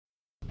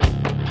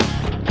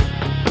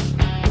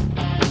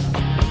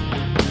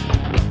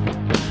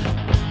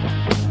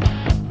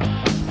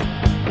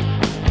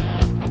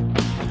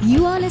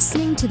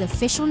listening to the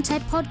Fish on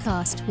TED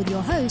podcast with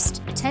your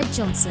host, Ted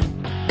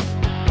Johnson.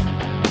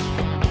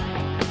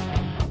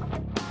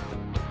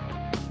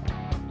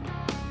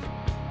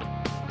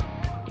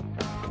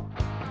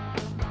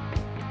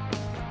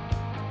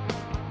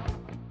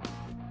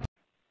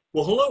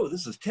 Well, hello,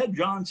 this is Ted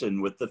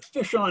Johnson with the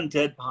Fish on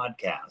TED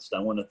podcast. I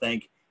want to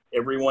thank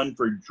everyone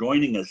for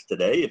joining us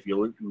today. If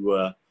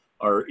you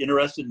are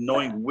interested in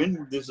knowing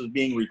when this is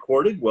being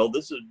recorded, well,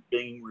 this is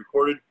being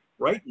recorded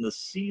right in the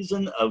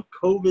season of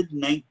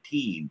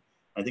COVID-19.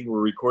 I think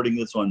we're recording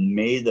this on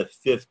May the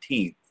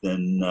 15th,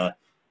 and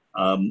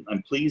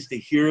I'm pleased to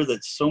hear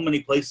that so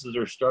many places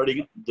are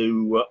starting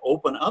to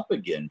open up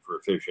again for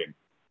fishing.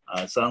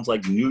 Sounds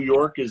like New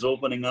York is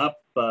opening up,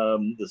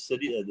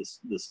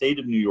 the state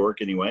of New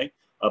York anyway,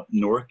 up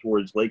north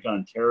towards Lake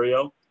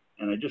Ontario.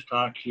 And I just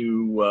talked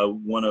to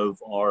one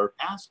of our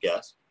past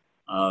guests,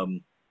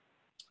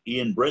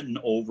 Ian Britton,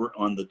 over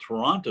on the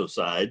Toronto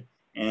side,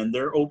 and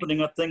they're opening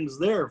up things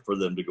there for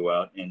them to go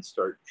out and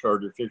start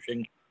charter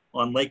fishing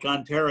on Lake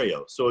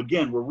Ontario. So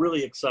again, we're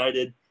really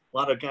excited. A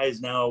lot of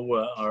guys now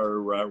are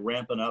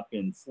ramping up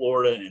in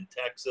Florida and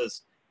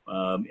Texas.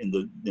 In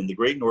the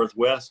Great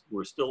Northwest,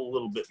 we're still a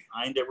little bit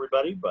behind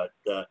everybody, but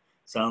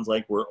sounds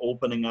like we're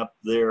opening up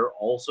there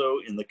also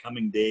in the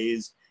coming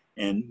days,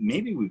 and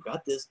maybe we've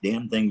got this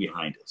damn thing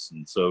behind us.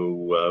 And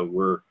so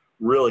we're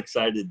real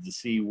excited to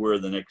see where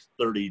the next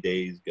 30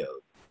 days go.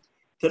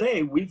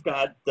 Today, we've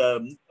got a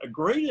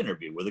great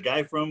interview with a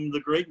guy from the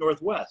Great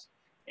Northwest,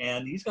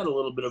 and he's got a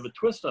little bit of a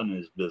twist on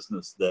his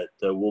business that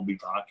we'll be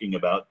talking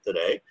about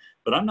today,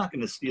 but I'm not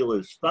going to steal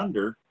his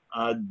thunder.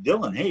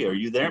 Dylan, hey, are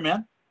you there,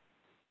 man?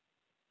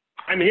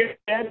 I'm here,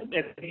 Ed,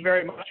 and thank you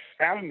very much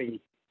for having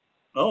me.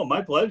 Oh,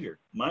 my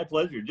pleasure. My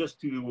pleasure. Just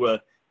to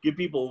give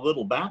people a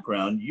little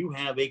background, you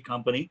have a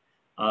company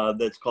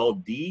that's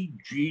called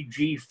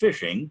DGG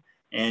Fishing,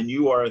 and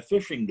you are a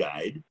fishing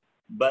guide,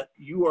 but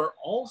you are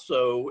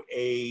also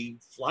a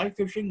fly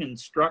fishing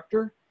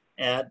instructor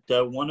at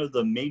one of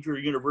the major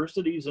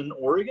universities in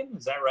Oregon.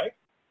 Is that right?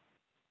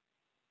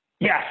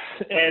 Yes,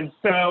 and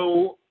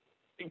so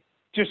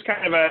just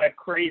kind of a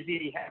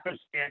crazy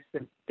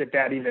happenstance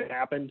that even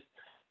happened.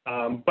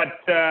 But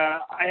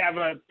I have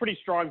a pretty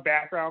strong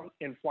background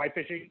in fly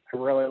fishing. I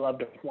really love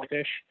to fly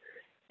fish,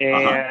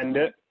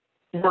 and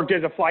worked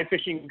as a fly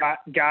fishing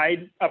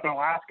guide up in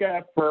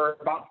Alaska for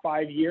about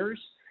 5 years,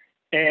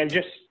 and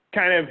just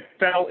kind of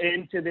fell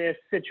into this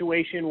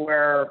situation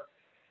where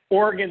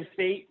Oregon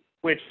State,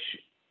 which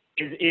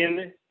is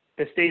in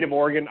the state of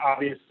Oregon,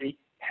 obviously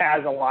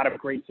has a lot of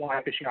great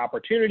fly fishing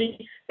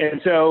opportunity.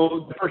 And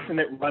so the person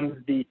that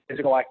runs the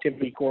physical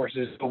activity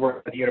courses over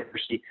at the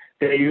university,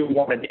 they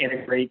wanted to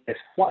integrate this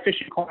fly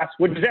fishing class,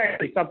 which is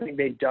actually something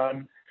they've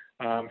done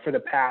for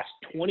the past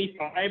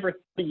 25 or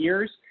 30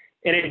 years.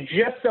 And it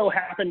just so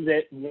happened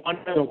that one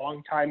of the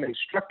longtime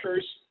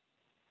instructors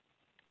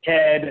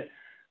had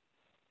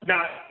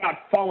not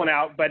fallen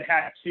out, but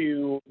had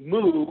to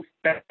move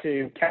back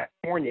to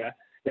California.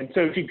 And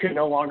so she could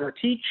no longer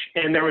teach,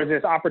 and there was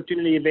this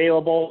opportunity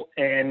available,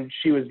 and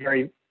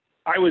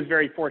I was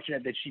very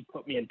fortunate that she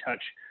put me in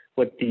touch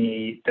with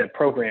the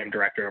program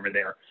director over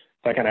there.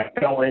 So I kind of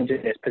fell into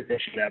this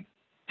position of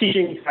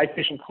teaching fly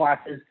fishing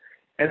classes.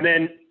 And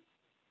then,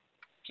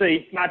 so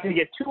not to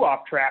get too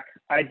off track,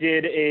 I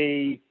did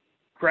a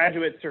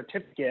graduate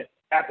certificate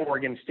at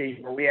Oregon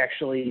State where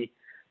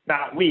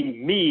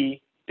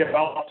me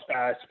developed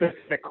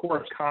specific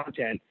course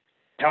content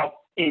to help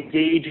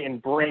engage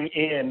and bring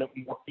in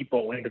more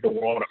people into the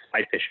world of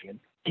fly fishing and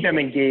keep them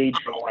engaged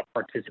and want to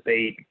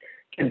participate,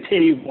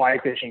 continue fly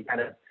fishing,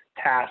 kind of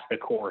pass the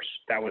course.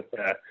 That was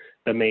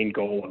the main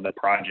goal of the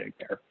project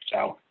there.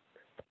 So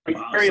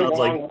very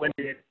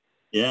long-winded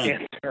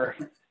answer.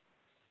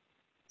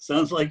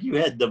 Sounds like you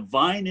had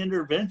divine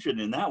intervention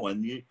in that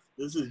one.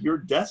 This is your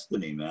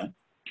destiny, man.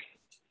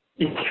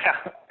 Yeah,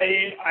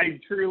 I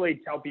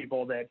truly tell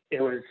people that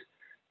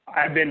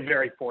I've been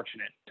very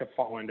fortunate to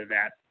fall into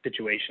that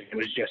situation. It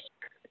was just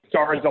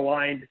stars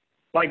aligned.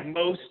 Like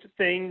most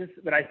things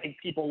that I think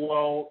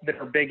people that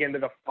are big into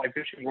the fly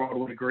fishing world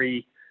would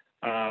agree,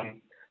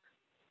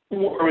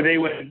 or they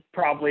would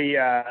probably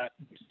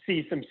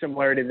see some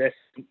similarity to this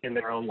in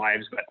their own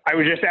lives. But I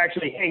was just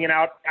actually hanging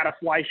out at a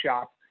fly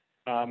shop,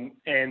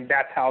 and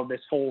that's how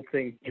this whole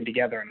thing came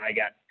together, and I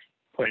got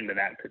put into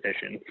that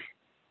position.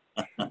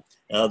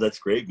 Oh, that's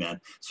great, man.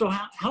 So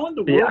how in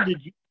the world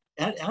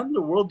how in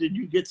the world did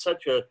you get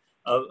such a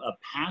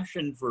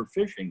passion for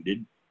fishing?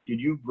 Did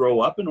you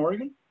grow up in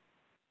Oregon?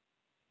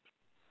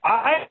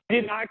 I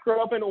did not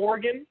grow up in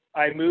Oregon.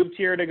 I moved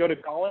here to go to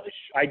college.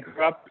 I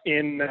grew up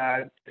in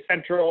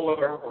central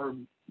or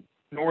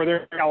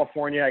northern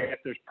California. I guess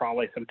there's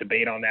probably some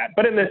debate on that,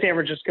 but in the San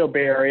Francisco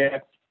Bay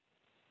Area.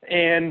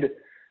 And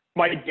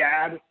my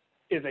dad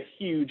is a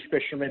huge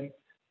fisherman.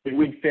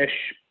 We'd fish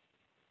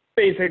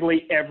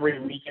basically every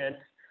weekend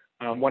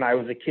when I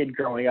was a kid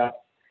growing up.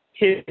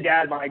 His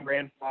dad, my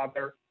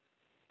grandfather,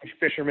 was a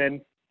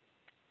fisherman.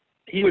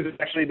 He was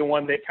actually the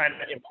one that kind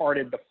of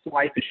imparted the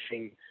fly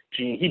fishing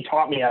gene. He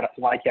taught me how to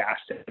fly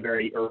cast at a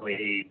very early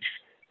age.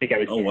 think I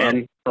was Oh,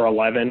 10 or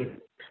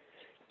 11.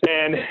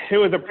 And it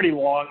was a pretty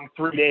long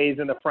 3 days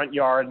in the front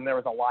yard, and there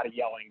was a lot of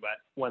yelling. But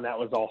when that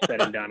was all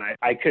said and done,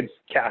 I could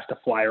cast a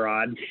fly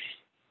rod.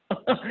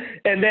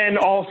 And then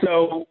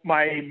also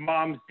my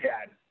mom's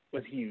dad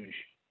was huge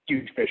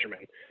fisherman.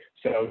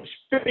 So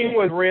fishing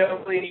was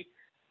really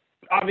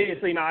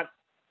obviously not,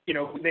 they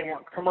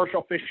weren't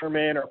commercial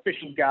fishermen or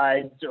fishing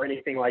guides or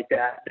anything like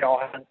that. They all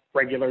had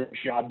regular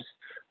jobs.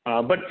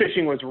 But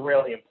fishing was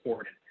really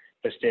important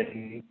just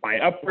in my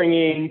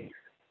upbringing,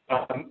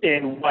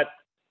 in what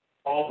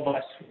all of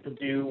us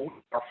do.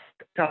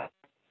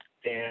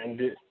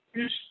 And,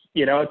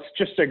 it's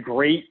just a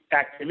great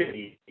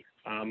activity.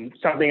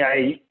 Something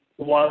I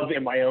love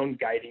in my own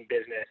guiding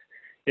business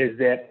is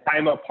that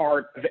I'm a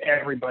part of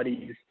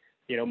everybody's,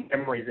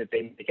 memories that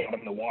they make out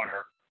in the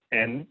water.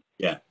 And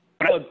yeah,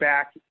 when I look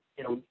back,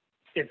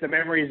 it's the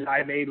memories that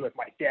I made with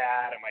my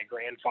dad and my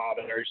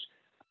grandfathers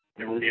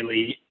that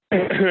really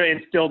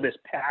instilled this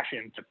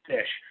passion to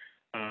fish.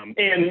 And,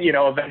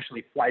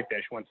 eventually fly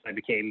fish once I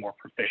became more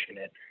proficient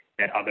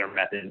at other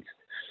methods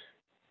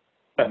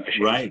of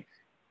fishing.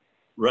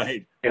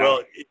 Right. Yeah.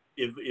 Well,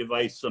 if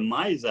I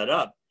surmise that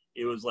up,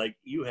 it was like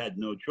you had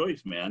no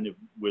choice, man,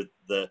 with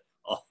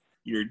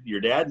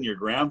your dad and your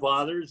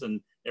grandfathers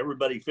and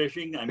everybody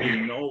fishing. I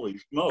mean, holy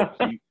smokes,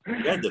 you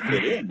had to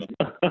fit in.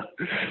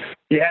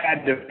 You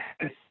had to.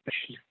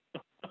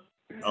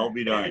 I'll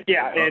be darned.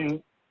 Yeah,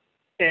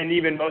 and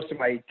even most of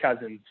my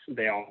cousins,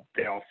 they all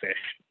fish.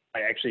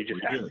 I actually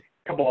just had a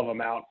couple of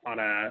them out on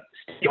a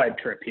steelhead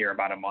trip here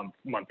about a month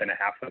and a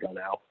half ago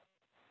now.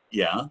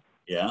 Yeah.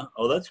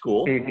 Oh, that's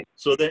cool. Mm-hmm.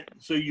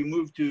 So you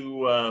moved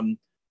to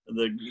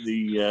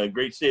the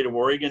great state of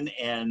Oregon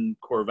and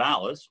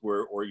Corvallis,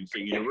 where Oregon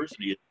State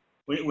University is.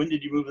 When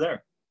did you move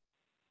there?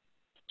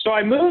 So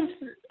I moved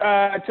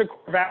to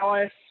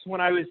Corvallis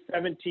when I was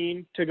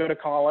 17 to go to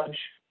college.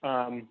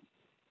 I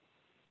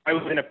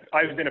was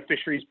in a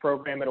fisheries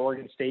program at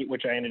Oregon State,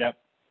 which I ended up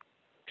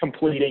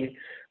completing.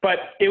 But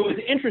it was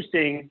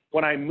interesting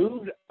when I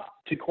moved up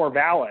to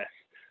Corvallis.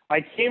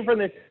 I came from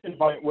this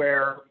point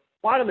where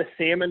a lot of the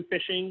salmon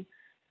fishing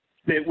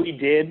that we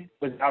did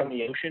was out in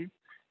the ocean.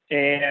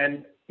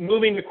 And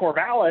moving to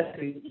Corvallis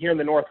and here in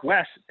the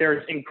Northwest,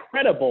 there's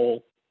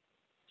incredible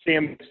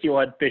salmon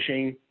steelhead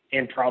fishing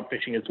and trout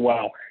fishing as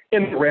well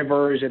in the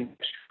rivers and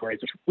estuaries,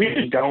 which we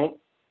just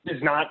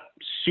is not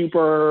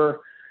super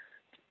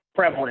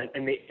prevalent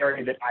in the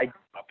area that I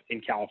grew up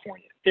in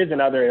California. It is in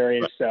other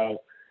areas.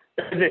 So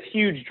there's this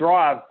huge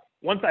draw.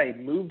 Once I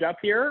moved up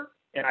here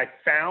and I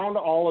found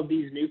all of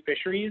these new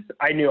fisheries,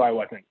 I knew I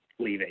wasn't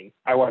leaving.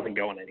 I wasn't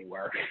going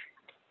anywhere.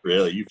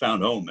 Really? You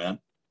found home, man.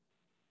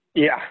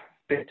 Yeah,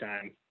 big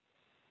time.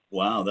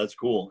 Wow, that's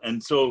cool.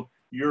 And so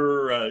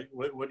you're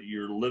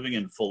you're living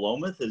in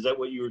Philomath? Is that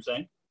what you were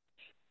saying?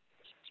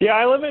 Yeah,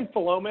 I live in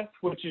Philomath,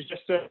 which is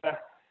just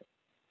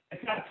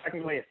it's not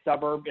technically a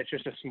suburb. It's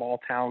just a small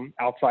town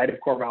outside of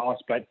Corvallis,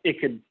 but it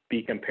could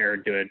be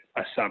compared to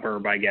a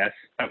suburb, I guess,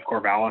 of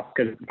Corvallis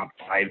because it's about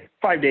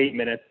 5 to 8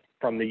 minutes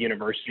from the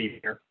university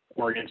here,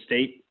 Oregon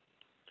State.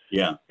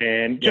 Yeah.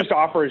 And just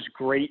offers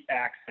great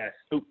access.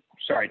 Oh,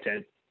 sorry,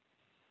 Ted.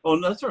 Oh,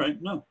 that's all right.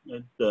 No.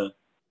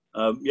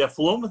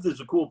 Philomath is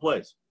a cool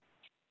place.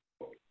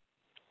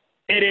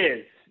 It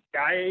is.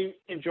 I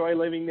enjoy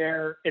living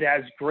there. It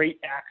has great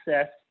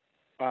access.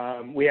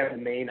 We have the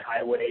main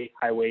Highway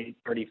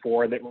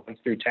 34 that runs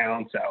through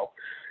town. So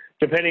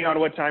depending on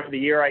what time of the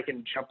year, I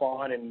can jump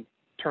on and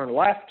turn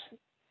left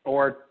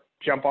or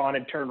jump on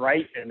and turn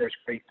right. And there's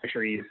great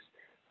fisheries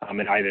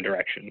in either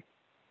direction.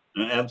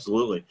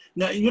 Absolutely.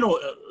 Now, in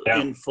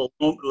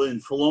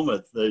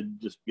Philomath,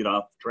 just get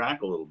off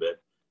track a little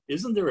bit.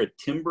 Isn't there a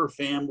timber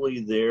family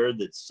there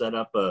that set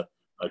up a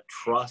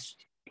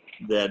trust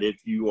that if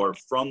you are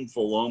from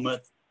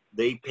Philomath,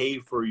 they pay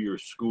for your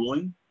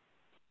schooling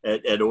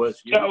at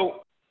OSU?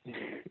 So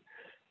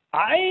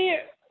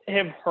I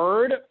have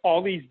heard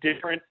all these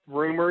different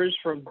rumors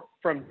from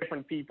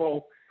different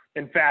people.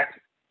 In fact,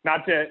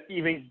 not to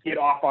even get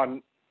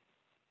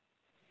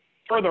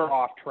further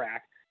off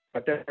track,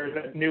 but there's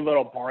a new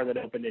little bar that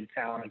opened in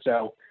town. And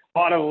so a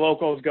lot of the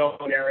locals go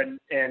there and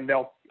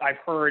I've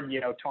heard,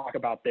 talk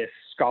about this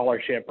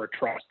scholarship or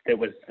trust that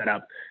was set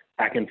up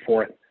back and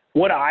forth.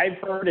 What I've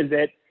heard is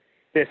that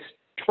this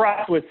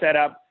trust was set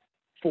up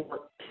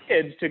for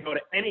kids to go to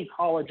any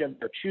college of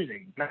their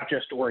choosing, not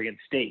just Oregon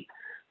State.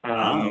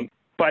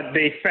 But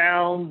they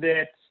found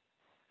that,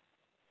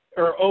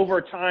 or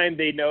over time,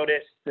 they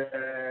noticed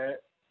the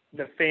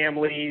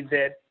family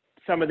that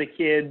some of the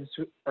kids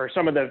or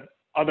some of the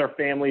other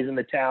families in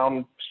the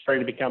town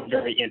started to become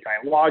very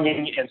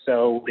anti-logging, and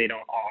so they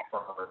don't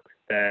offer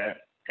the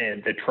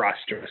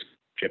trust or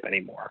scholarship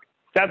anymore.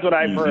 That's what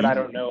I've heard. I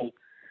don't know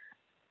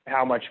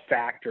how much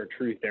fact or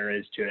truth there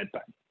is to it,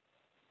 but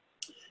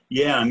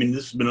yeah, I mean,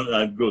 this has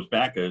been goes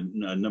back a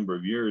number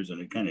of years, and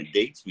it kind of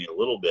dates me a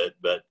little bit,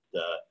 but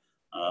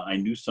I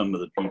knew some of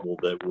the people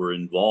that were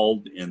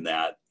involved in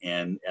that,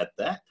 and at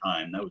that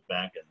time, that was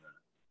back in the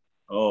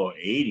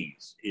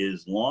 80s.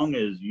 As long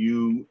as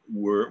you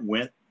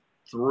went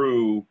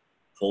through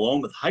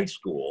Philomath High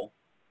School,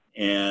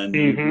 and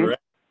if Mm-hmm. you're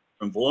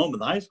from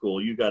Philomath High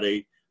School, you got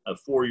a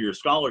 4-year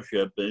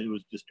scholarship, and it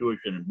was just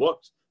tuition and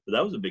books, but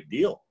that was a big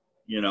deal,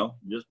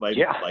 just by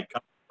coming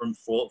from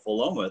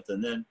Philomath.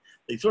 And then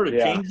they sort of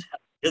changed that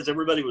because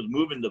everybody was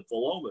moving to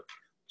Philomath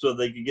so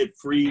they could get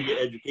free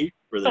education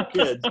for their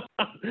kids.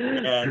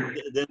 And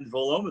then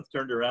Philomath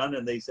turned around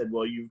and they said,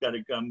 well, you've got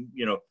to come,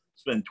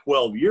 spend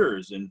 12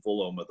 years in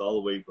Philomath, all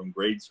the way from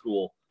grade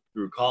school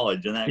through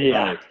college. And that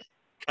kind of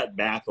cut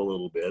back a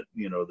little bit,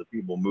 the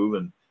people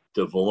moving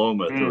to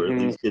Philomath, or at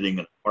least getting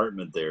an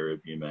apartment there, if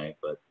you may.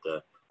 But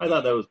I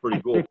thought that was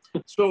pretty cool.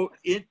 So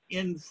in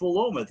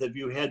Philomath, if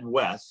you head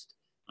west,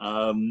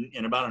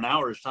 in about an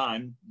hour's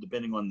time,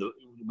 depending on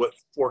what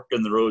fork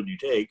in the road you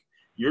take,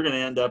 you're going to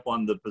end up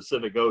on the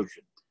Pacific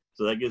Ocean.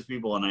 So that gives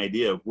people an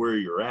idea of where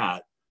you're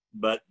at.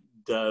 But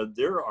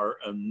there are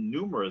a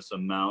numerous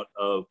amount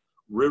of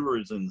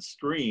rivers and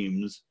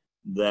streams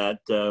that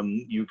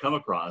you come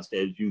across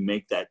as you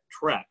make that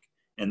trek.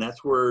 And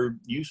that's where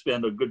you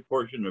spend a good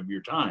portion of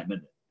your time,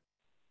 isn't it?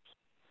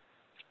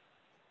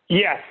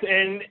 Yes,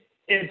 and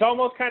it's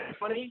almost kind of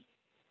funny,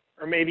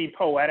 or maybe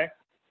poetic,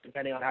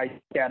 depending on how you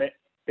look at it,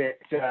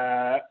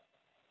 that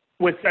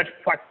with such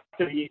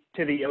proximity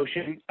to the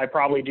ocean, I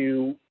probably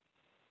do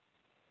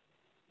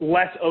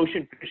less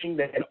ocean fishing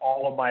than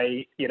all of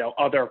my,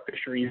 other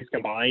fisheries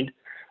combined,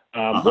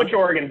 which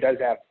Oregon does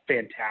have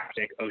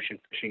fantastic ocean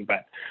fishing.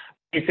 But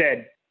like you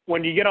said,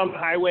 when you get on the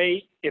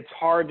highway, it's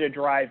hard to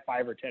drive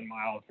 5 or 10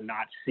 miles and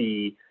not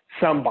see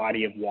some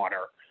body of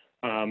water.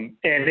 And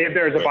if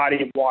there's a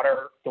body of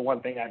water, the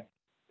one thing that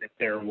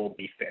there will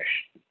be fish.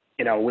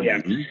 We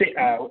have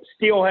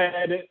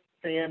steelhead,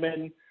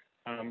 salmon,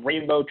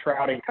 rainbow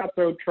trout, and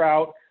cutthroat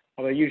trout.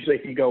 Although usually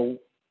if you go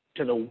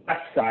to the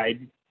west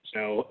side,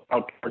 so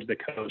out towards the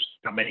coast,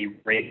 not many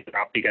rainbow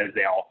trout because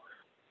they all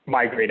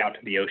migrate out to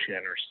the ocean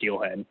or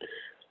steelhead.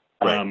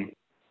 Right.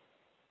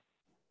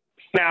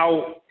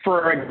 Now,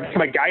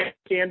 from a guide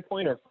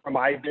standpoint or from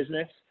my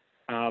business,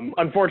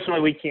 unfortunately,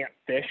 we can't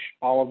fish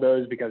all of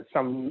those because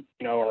some,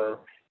 or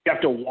you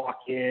have to walk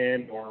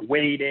in or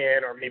wade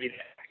in, or maybe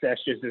the access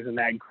just isn't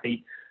that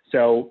great.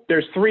 So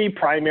there's 3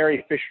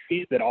 primary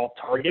fisheries that I'll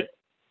target.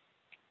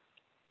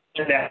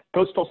 And that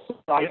coastal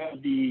side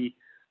of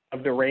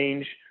the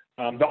range,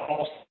 the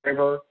Alls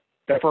River,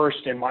 the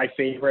first and my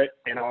favorite,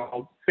 and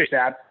I'll fish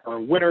that for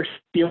winter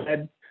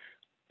steelhead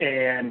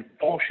and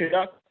fall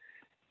chinook.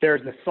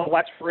 There's the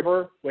Siletz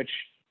River, which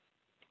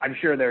I'm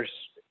sure there's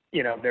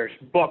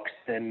books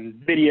and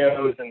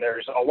videos, and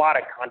there's a lot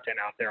of content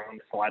out there on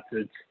the Siletz.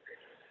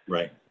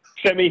 It's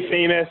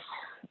semi-famous.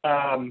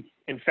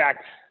 In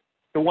fact,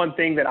 the one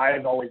thing that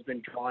I've always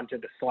been drawn to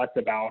the Siletz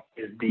about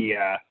is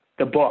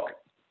the book,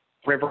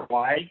 River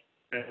Why.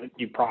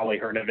 You've probably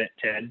heard of it,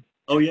 Ted.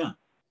 Oh, yeah.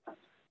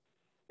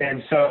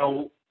 And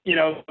so,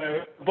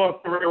 the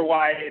book, River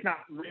Why, it's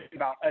not really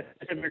about a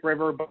specific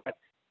river, but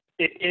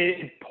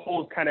it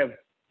pulls kind of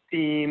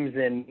themes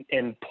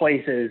and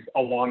places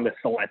along the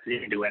Siletz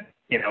into it.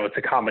 It's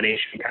a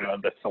combination kind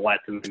of the Siletz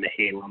and the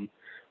Nehalem,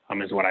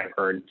 is what I've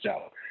heard.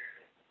 So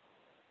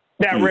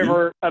that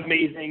river,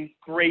 amazing,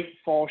 great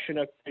fall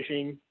Chinook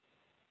fishing,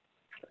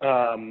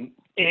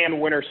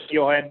 and winter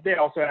steelhead. They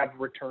also have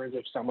returns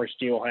of summer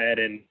steelhead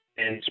and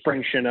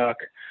spring Chinook,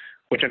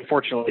 which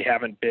unfortunately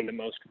haven't been the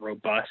most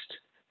robust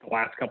the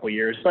last couple of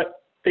years, but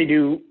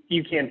you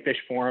can fish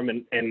for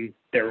them, and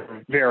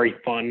they're very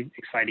fun,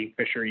 exciting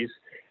fisheries.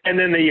 And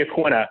then the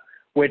Yaquina,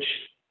 which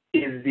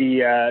is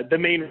the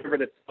main river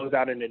that flows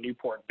out into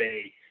Newport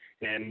Bay,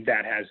 and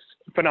that has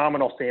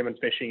phenomenal salmon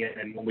fishing.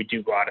 And when we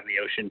do go out in the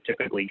ocean,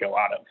 typically go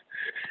out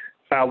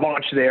of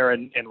launch there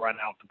and run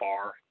out the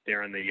bar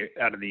there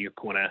out of the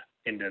Yaquina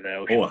into the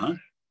ocean.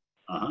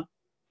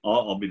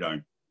 I'll be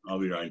darned.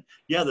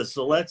 Yeah, the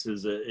Siletz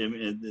is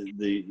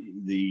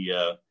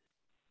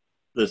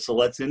the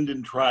Siletz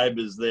Indian tribe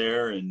is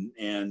there, and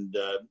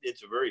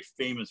it's a very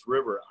famous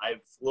river.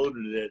 I've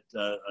floated it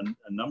a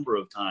number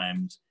of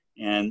times.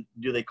 And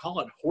do they call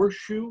it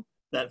horseshoe,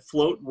 that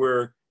float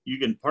where you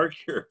can park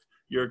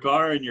your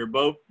car and your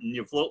boat and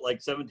you float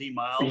like 17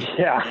 miles?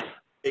 Yeah. And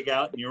take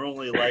out, and you're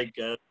only like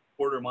a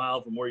quarter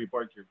mile from where you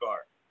parked your car.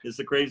 It's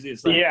the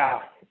craziest thing.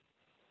 Yeah.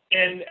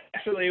 And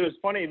actually, it was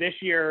funny. This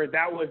year,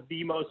 that was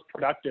the most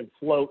productive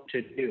float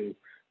to do,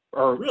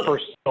 or Really? for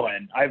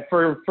steelhead.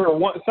 For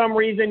some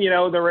reason,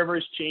 the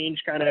rivers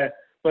change kind of a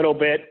little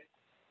bit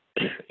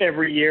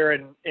every year,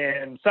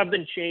 and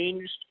something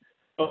changed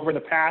over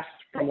the past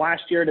from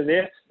last year to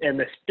this, and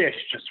the fish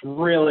just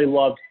really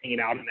loved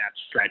hanging out in that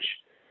stretch,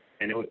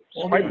 and it was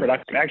quite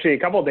productive. Actually, a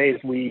couple of days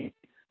we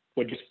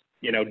would just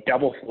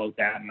double float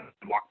that and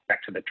walk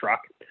back to the truck,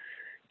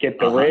 get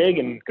the rig,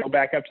 and go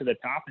back up to the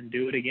top and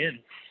do it again.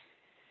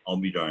 I'll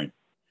be darned.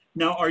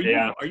 Now, are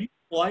you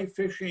fly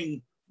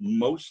fishing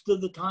most of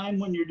the time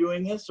when you're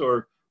doing this,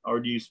 or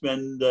do you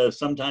spend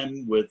some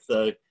time with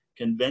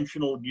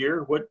conventional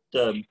gear? What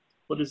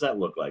does that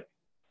look like?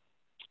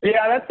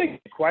 Yeah, that's a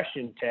good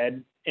question,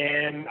 Ted.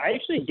 And I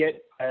actually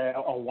get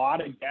a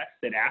lot of guests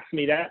that ask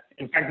me that.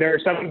 In fact, there are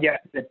some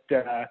guests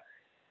that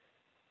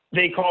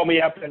they call me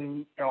up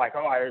and they're like,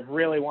 oh, I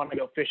really want to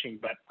go fishing,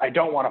 but I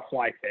don't want to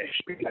fly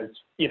fish because,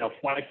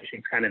 fly fishing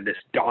is kind of this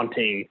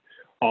daunting,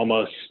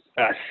 almost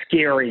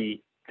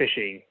scary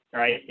fishing,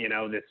 right?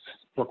 This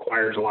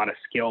requires a lot of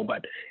skill.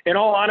 But in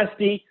all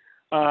honesty,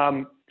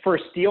 for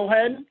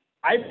steelhead,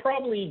 I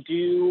probably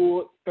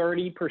do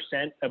 30%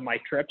 of my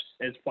trips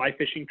as fly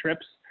fishing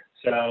trips.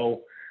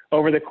 So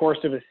over the course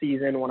of a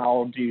season, when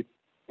I'll do,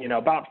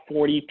 about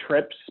 40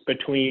 trips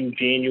between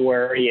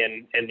January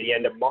and the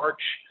end of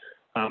March,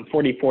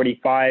 40,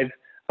 45,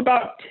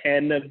 about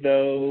 10 of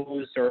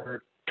those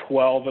or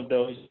 12 of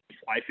those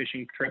fly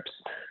fishing trips.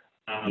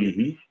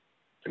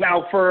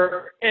 Now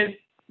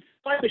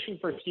fly fishing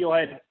for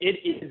steelhead, it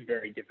is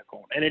very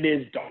difficult and it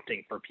is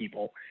daunting for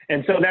people.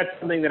 And so that's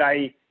something that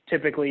I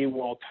typically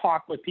will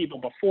talk with people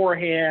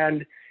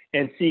beforehand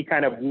and see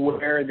kind of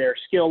where their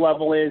skill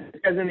level is.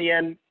 Because in the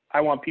end,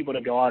 I want people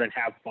to go out and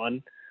have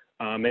fun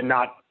and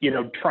not,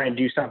 try and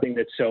do something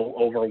that's so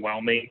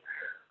overwhelming.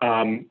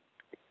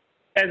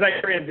 As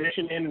I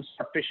transition in and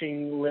start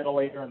fishing a little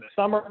later in the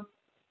summer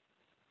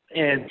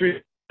and through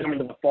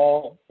into the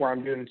fall where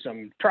I'm doing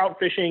some trout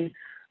fishing,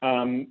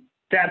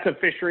 that's a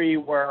fishery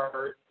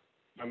where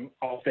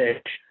I'll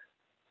fish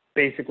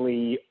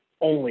basically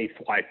only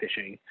fly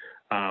fishing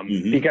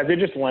because it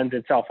just lends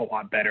itself a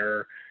lot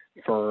better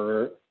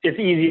it's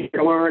easier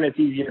to learn, it's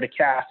easier to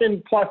cast,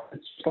 and plus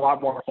it's just a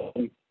lot more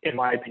fun, in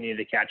my opinion,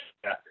 to catch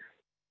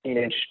a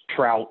 18-inch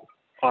trout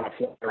on a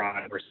fly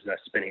rod versus a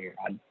spinning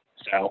rod.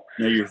 So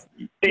to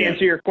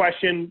answer your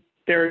question,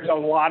 there's a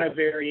lot of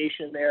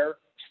variation there.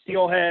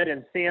 Steelhead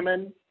and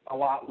salmon, a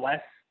lot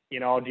less.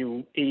 I'll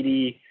do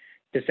 80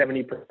 to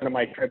 70% of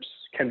my trips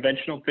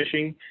conventional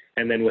fishing,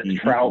 and then with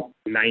trout,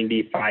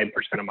 95%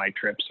 of my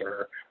trips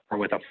are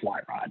with a fly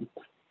rod.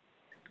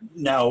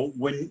 Now,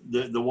 when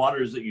the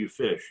waters that you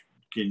fish,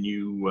 can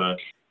you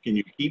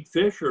keep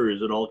fish, or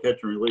is it all catch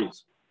and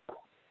release?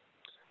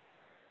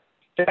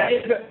 That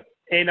is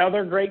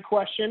another great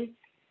question.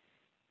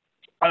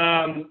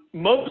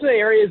 Most of the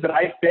areas that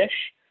I fish,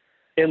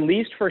 at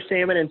least for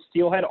salmon and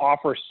steelhead,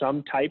 offer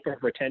some type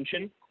of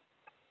retention.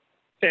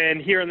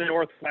 And here in the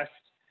Northwest,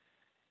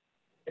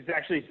 it's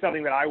actually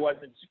something that I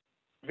wasn't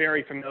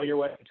very familiar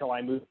with until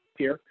I moved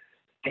here.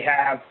 They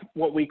have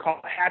what we call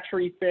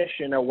hatchery fish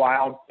and a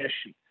wild fish.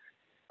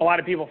 A lot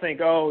of people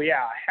think, oh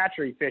yeah,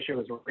 hatchery fish, it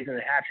was raised in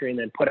the hatchery and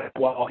then put it.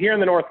 Well, here in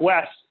the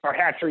Northwest, our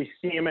hatchery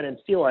salmon and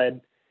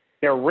steelhead,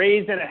 they're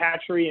raised in a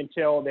hatchery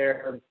until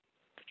they're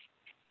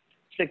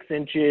 6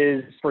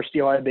 inches. For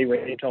steelhead, they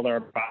raise until they're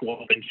about 12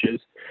 inches.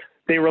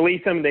 They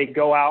release them, they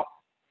go out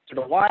to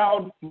the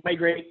wild,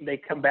 migrate, and they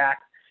come back.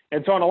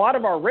 And so on a lot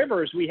of our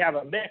rivers, we have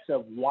a mix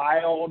of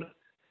wild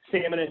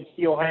salmon and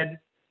steelhead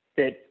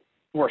that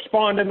were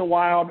spawned in the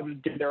wild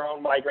and did their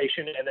own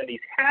migration, and then these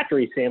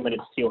hatchery salmon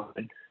and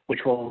steelhead, which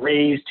were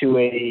raised to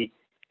a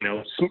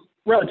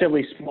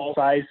relatively small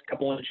size,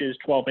 couple inches,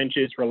 12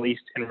 inches,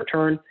 released in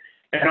return.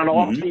 And on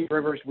all of these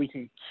rivers, we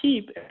can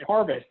keep and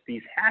harvest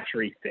these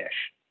hatchery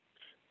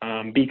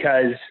fish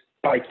because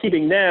by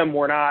keeping them,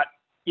 we're not,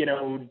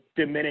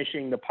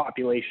 diminishing the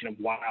population of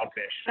wild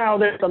fish. Now,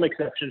 there's some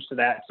exceptions to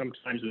that.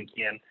 Sometimes we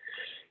can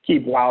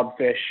keep wild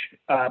fish.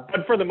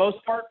 But for the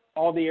most part,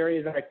 all the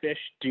areas that I fish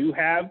do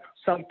have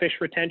some fish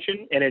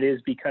retention, and it is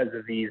because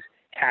of these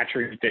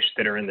hatchery fish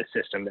that are in the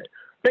system that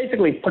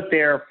basically put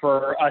there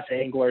for us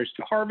anglers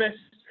to harvest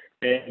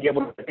and be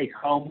able to take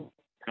home.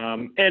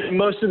 And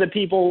most of the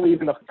people,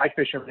 even the fly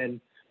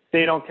fishermen,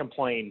 they don't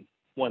complain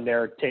when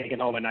they're taking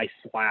home a nice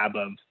slab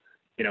of,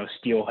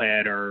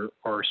 steelhead or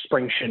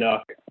spring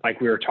chinook,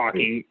 like we were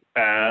talking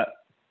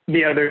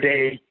the other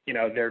day.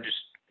 They're just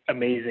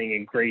amazing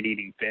and great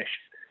eating fish.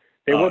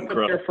 They were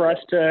put there for us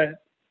to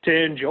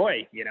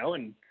enjoy,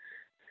 and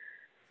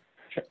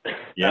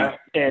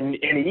and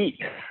eat.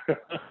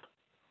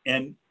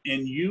 and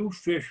you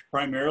fish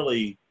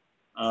primarily,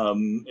 at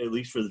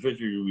least for the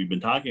fishery we've been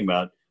talking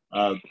about,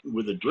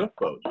 with a drift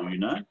boat, do you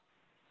not?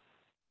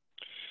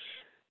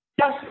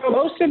 Yeah, so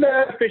most of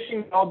the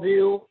fishing I'll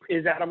do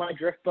is out of my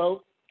drift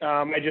boat.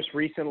 I just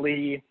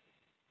recently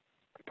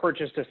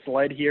purchased a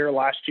sled here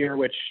last year,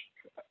 which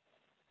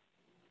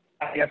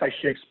I guess I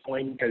should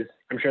explain because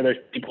I'm sure there's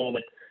people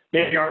that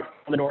maybe aren't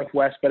from the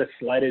Northwest, but a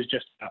sled is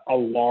just a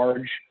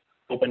large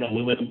open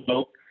aluminum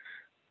boat.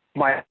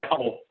 My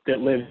uncle that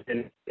lives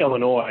in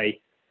Illinois,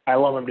 I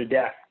love him to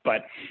death,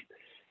 but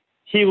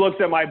he looks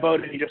at my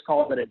boat and he just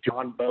calls it a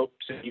John boat.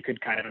 So you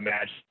could kind of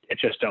imagine it's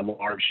just a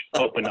large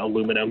open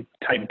aluminum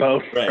type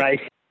boat,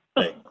 right?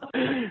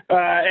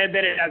 And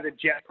then it has a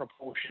jet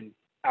propulsion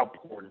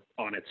outboard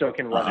on it, so it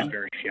can run in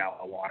very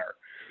shallow water.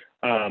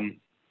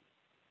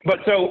 But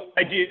so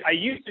I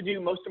used to do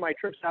most of my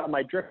trips out of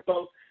my drift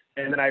boat,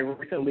 and then I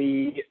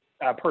recently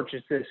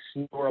purchased this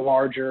more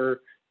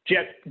larger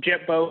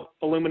jet boat,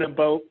 aluminum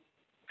boat,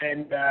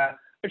 and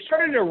I've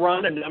started to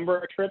run a number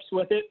of trips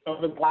with it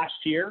over the last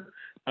year.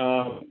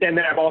 And then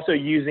I'm also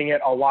using it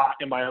a lot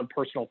in my own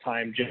personal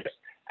time, just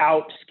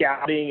out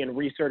scouting and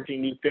researching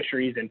new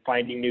fisheries and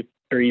finding new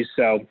fisheries.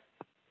 So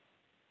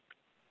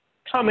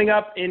coming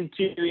up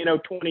into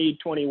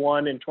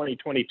 2021 and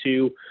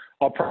 2022,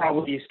 I'll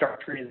probably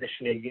start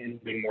transitioning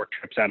and doing more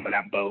trips out of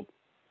that boat.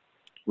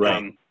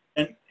 Right.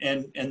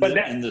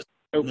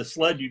 The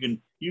sled, you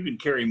can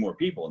carry more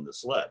people in the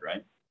sled,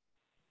 right?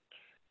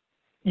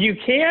 You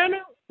can,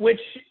 which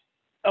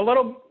a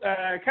little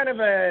kind of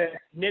a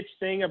niche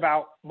thing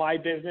about my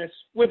business,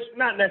 which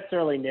not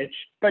necessarily niche,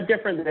 but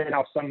different than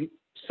how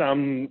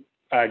some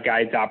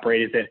guides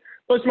operate, is that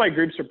most of my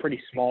groups are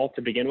pretty small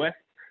to begin with,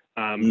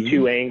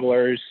 2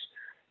 anglers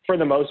for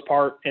the most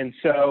part. And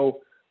so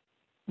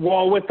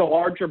while with the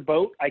larger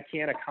boat, I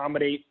can't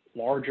accommodate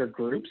larger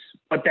groups,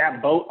 what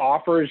that boat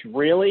offers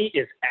really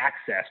is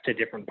access to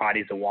different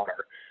bodies of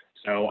water.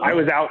 So I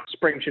was out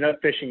spring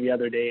Chinook fishing the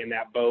other day in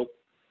that boat,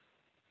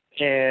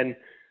 and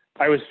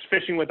I was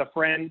fishing with a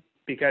friend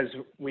because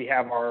we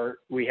had our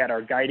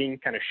guiding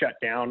kind of shut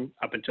down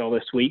up until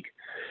this week,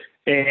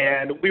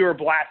 and we were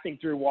blasting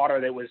through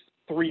water that was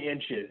 3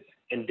 inches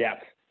in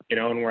depth, and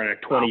we're in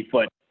a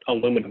 20-foot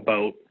aluminum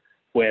boat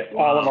with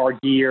all of our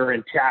gear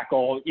and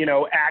tackle,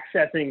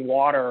 accessing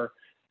water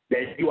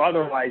that you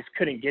otherwise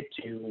couldn't get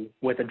to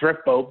with a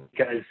drift boat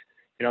because,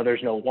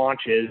 there's no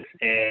launches,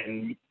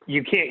 and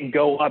you can't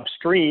go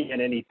upstream in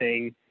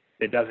anything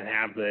that doesn't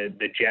have the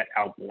jet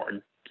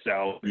outboard.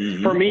 So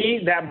for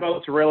me, that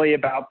boat's really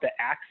about the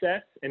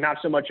access and not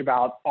so much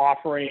about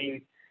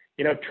offering,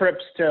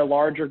 trips to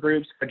larger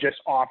groups, but just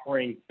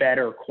offering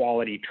better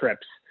quality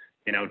trips,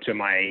 to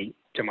my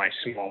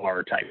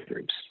smaller type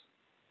groups.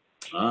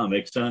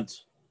 Makes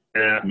sense.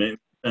 Yeah.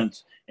 Makes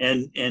sense.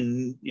 And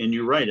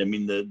you're right. I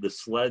mean, the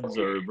sleds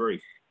are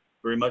very,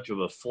 very much of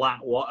a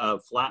flat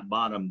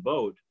bottom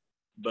boat.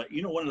 But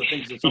one of the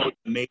things that's always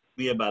amazed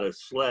me about a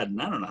sled,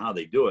 and I don't know how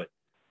they do it,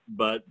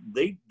 but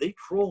they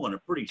troll in a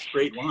pretty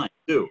straight line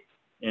too.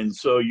 And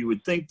so you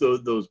would think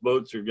those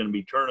boats are going to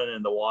be turning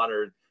in the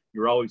water.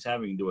 You're always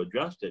having to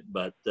adjust it,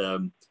 but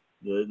the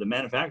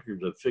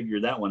manufacturers have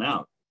figured that one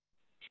out.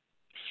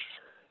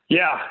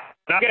 Yeah,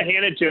 I'm going to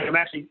hand it to him.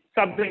 Actually,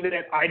 something that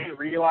I didn't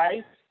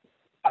realize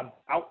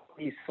about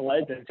these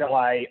sleds until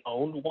I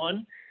owned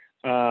one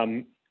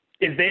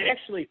is they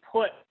actually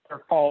put what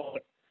are called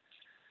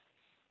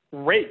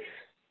rakes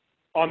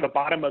on the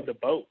bottom of the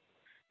boat.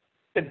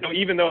 And so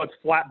even though it's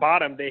flat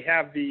bottom, they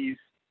have these,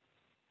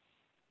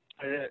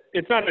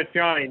 it's not a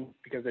chine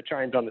because the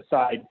chine's on the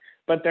side,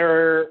 but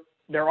they're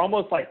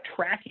almost like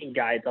tracking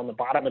guides on the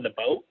bottom of the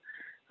boat.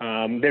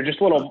 They're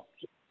just little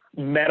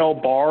metal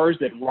bars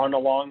that run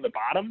along the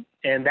bottom,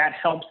 and that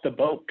helps the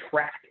boat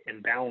track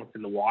and balance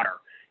in the water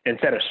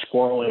instead of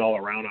swirling all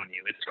around on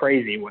you. It's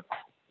crazy what,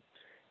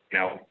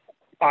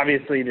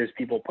 obviously there's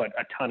people put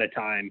a ton of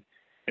time,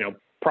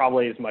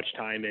 probably as much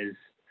time as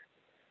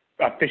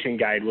a fishing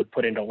guide would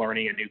put into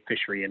learning a new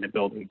fishery and to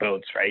building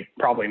boats, right?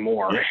 Probably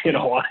more, in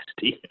all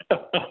honesty.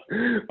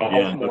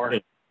 More.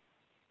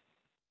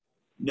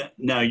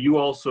 Now, you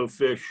also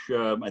fish,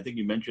 I think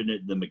you mentioned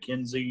it, the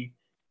McKenzie,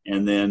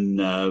 and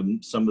then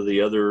some of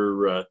the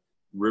other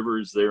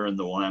rivers there in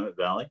the Willamette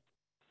Valley?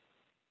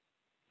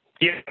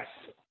 Yes,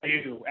 I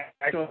do.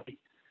 Actually,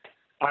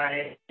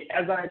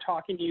 as I'm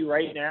talking to you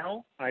right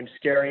now, I'm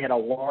staring at a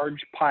large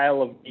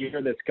pile of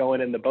gear that's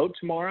going in the boat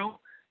tomorrow,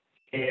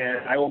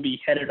 and I will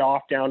be headed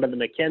off down to the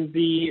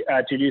McKenzie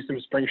to do some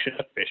spring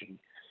Chinook fishing.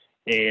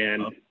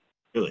 And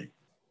really?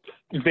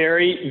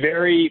 Very,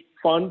 very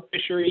fun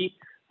fishery.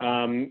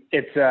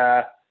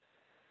 It's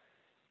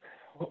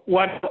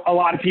what a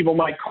lot of people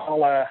might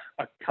call a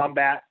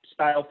combat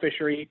style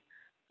fishery.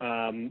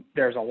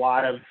 There's a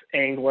lot of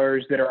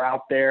anglers that are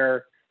out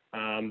there.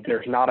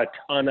 There's not a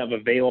ton of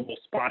available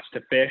spots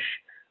to fish,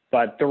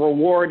 but the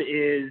reward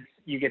is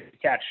you get to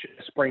catch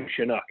a spring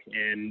Chinook.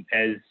 And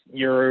as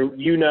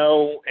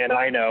and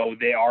I know,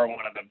 they are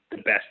one of the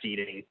best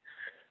eating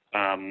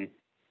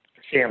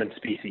salmon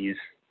species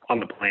on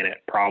the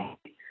planet, probably.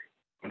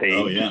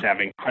 They just have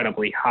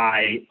incredibly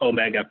high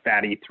omega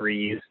fatty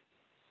 3s.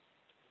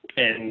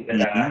 And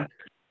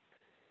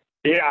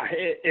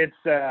it's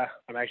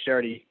I'm actually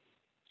already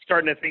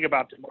starting to think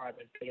about tomorrow. I've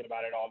been thinking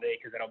about it all day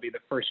because that'll be the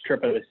first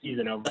trip of the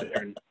season over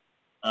there. And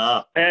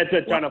it's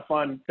a ton of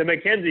fun. The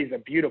McKenzie's a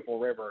beautiful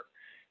river.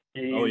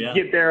 You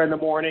get there in the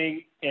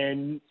morning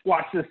and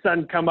watch the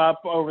sun come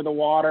up over the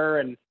water.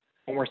 And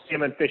when we're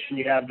salmon fishing,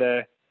 you have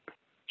the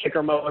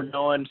kicker motor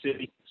going, so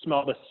you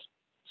smell the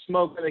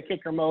smoke of the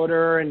kicker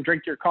motor and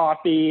drink your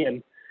coffee,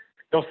 and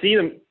you'll see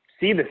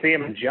the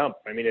salmon jump.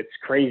 I mean, it's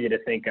crazy to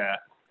think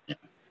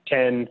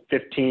 10,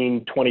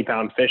 15,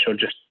 20-pound fish will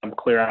just come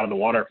clear out of the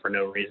water for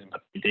no reason,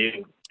 but they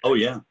do. Oh,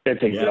 yeah.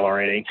 It's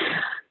exhilarating.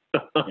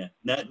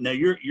 Now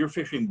you're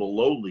fishing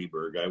below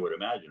Leeburg, I would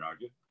imagine,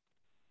 aren't you?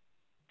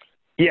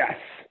 Yes.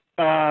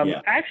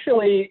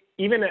 Actually,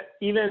 even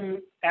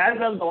as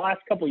of the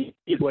last couple of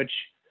years, which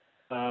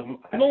I've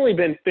only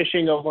been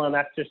fishing over on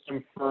that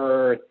system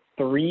for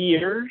 3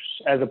 years,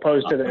 as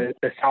opposed to the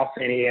South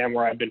St. Anne,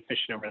 where I've been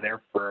fishing over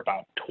there for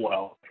about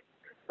 12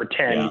 or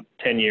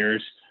 10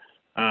 years.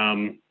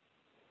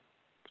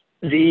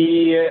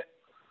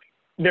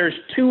 There's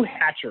 2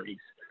 hatcheries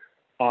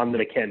on the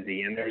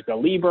Mackenzie. And there's a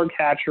Leeburg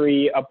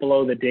hatchery up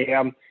below the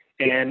dam.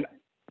 And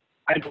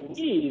I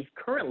believe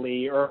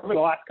currently, or over the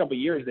last couple of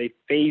years, they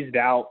phased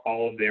out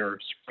all of their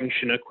spring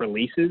Chinook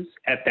releases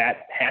at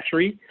that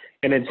hatchery.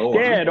 And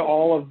instead,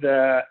 all of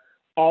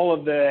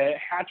the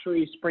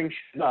hatchery spring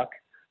Chinook,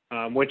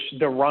 which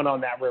the run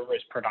on that river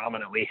is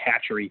predominantly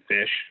hatchery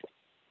fish,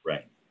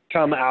 right,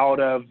 come out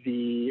of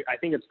I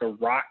think it's the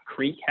Rock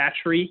Creek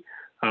hatchery,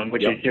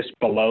 which is just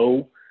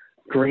below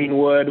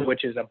Greenwood,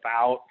 which is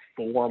about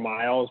 4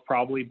 miles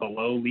probably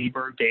below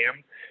Leeburg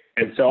Dam.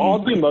 And so I'll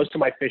do most of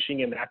my fishing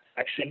in that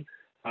section.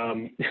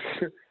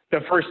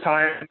 The first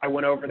time I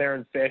went over there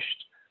and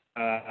fished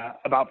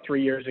about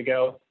 3 years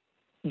ago,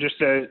 just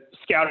to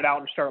scout it out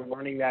and start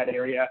learning that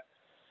area,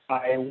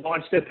 I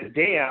launched at the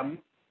dam,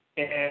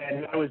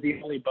 and I was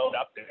the only boat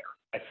up there.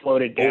 I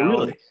floated down.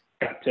 Oh, really?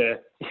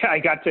 I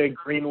got to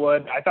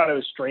Greenwood. I thought it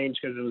was strange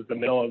because it was the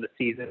middle of the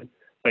season,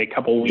 like a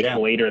couple weeks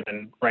later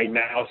than right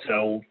now,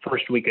 so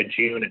first week of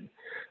June. And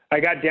I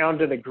got down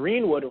to the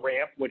Greenwood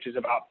ramp, which is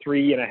about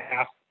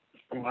 3.5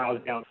 miles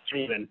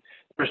downstream, and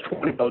there's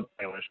 20 boat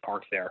trailers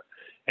parked there.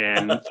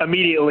 And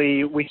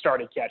immediately we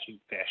started catching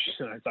fish.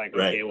 So I was like,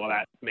 okay, well,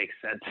 that makes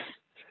sense.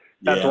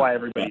 That's why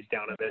everybody's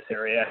down in this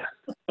area.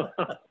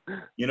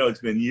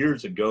 It's been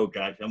years ago.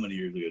 Gosh, how many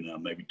years ago now?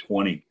 Maybe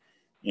 20.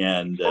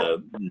 And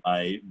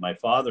my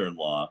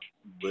father-in-law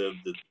lived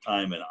at the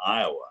time in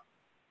Iowa,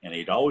 and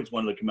he'd always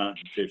wanted to come out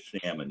and fish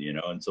salmon,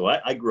 And so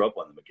I grew up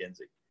on the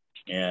Mackenzie,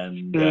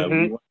 and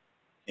we went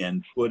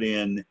and put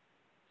in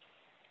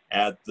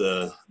at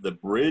the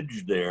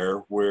bridge there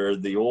where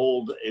the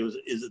old is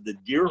it the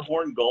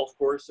Deerhorn Golf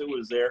Course that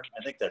was there?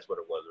 I think that's what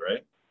it was,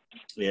 right?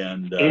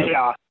 And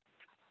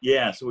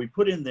so we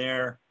put in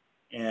there,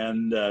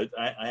 and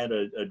I had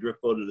a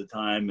drift boat at the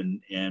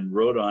time, and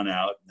rode on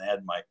out, and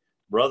had my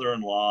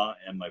brother-in-law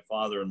and my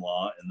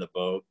father-in-law in the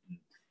boat,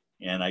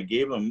 and I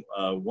gave them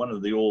one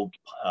of the old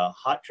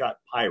Hot Shot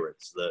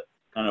Pirates, the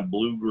kind of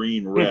blue,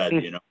 green, red,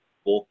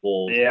 both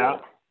poles,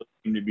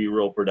 seemed to be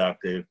real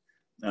productive.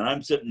 And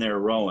I'm sitting there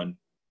rowing,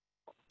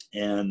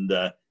 and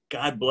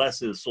God bless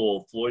his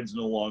soul, Floyd's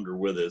no longer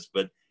with us,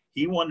 but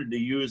he wanted to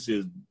use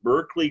his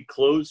Berkley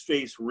closed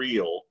face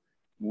reel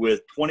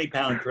with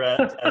 20-pound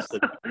test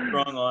that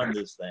strung on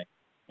this thing.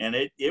 And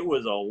it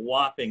was a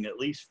whopping at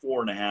least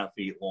 4.5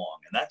 feet long.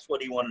 And that's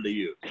what he wanted to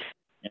use.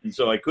 And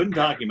so I couldn't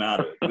talk him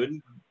out of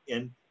it.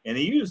 And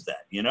he used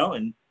that,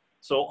 And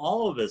so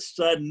all of a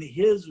sudden,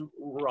 his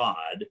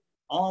rod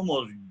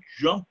almost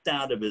jumped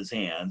out of his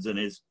hands, and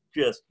is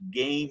just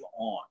game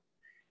on.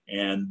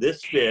 And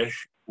this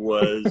fish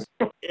was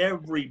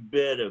every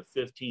bit of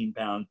 15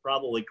 pounds,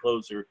 probably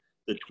closer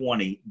to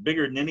 20,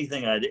 bigger than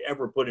anything I'd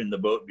ever put in the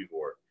boat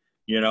before,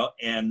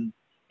 and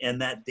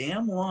that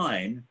damn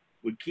line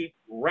would keep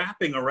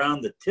wrapping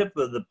around the tip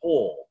of the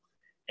pole,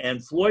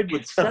 and Floyd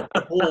would set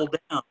the pole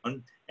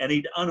down, and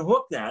he'd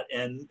unhook that,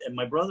 and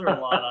my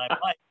brother-in-law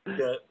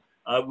and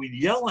I, we'd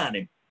yell at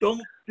him,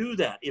 "Don't do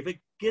that. If it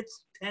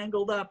gets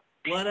tangled up,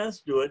 let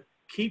us do it.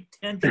 Keep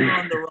tension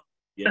on the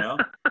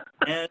rod,"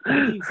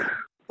 And he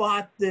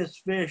fought this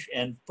fish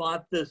and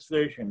fought this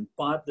fish and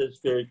fought this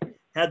fish,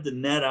 had the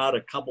net out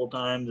a couple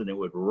times, and it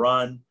would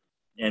run.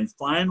 And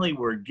finally,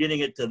 we're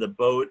getting it to the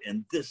boat,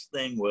 and this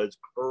thing was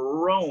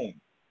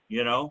chrome,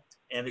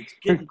 and it's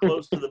getting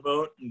close to the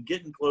boat and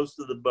getting close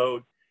to the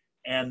boat.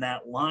 And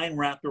that line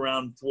wrapped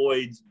around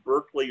Floyd's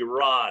Berkley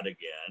rod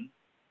again,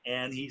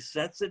 and he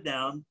sets it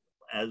down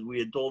as we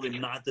had told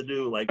him not to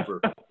do, like for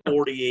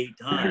 48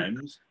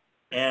 times.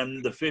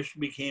 And the fish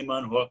became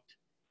unhooked,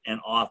 and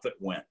off it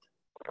went.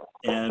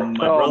 And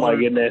my brother, my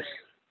goodness,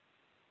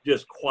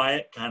 just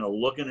quiet, kind of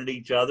looking at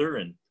each other.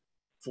 And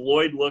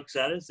Floyd looks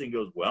at us and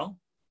goes, "Well,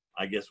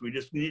 I guess we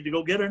just need to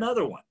go get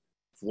another one.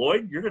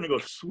 Floyd, you're going to go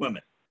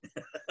swimming."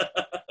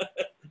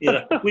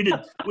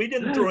 We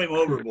didn't throw him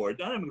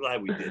overboard. I'm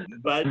glad we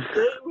didn't, but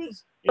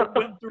it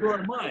went through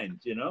our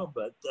minds,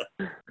 But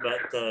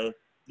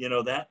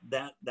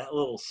that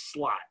little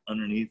slot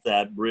underneath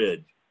that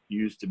bridge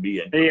used to be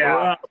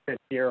incredible.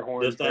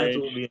 Deerhorn just Bridge.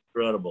 Absolutely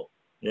incredible.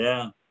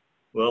 Yeah.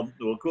 Well,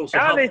 cool. So So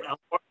how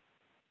far?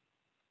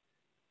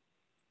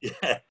 So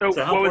how what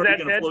far was are you that, going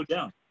to Ted? float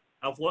down?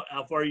 How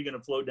far are you going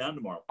to float down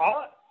tomorrow?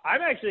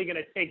 I'm actually going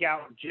to take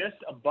out just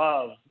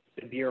above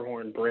the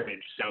Deerhorn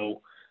Bridge.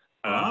 So,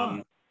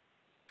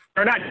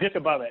 or not just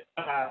above it.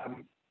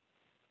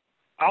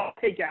 I'll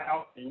take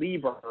out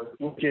Leeburg,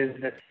 which is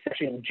the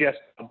section just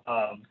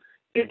above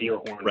the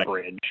Deerhorn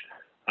Bridge.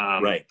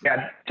 Right.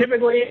 Yeah.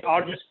 Typically,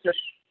 I'll just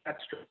that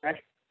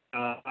stretch.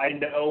 I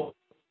know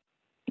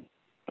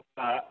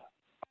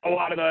a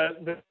lot of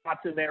the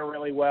spots in there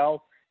really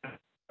well.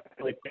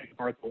 Really pick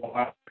apart the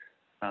lot.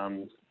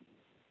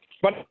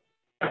 But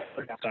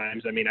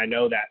sometimes, I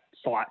know that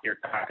slot you're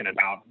talking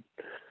about.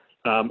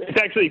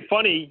 It's actually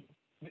funny,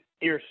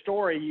 your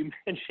story, you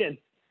mentioned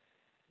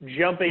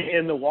jumping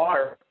in the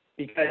water,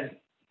 because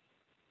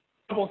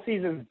a couple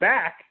seasons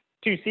back,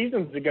 2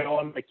 seasons ago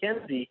on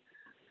Mackenzie,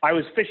 I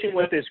was fishing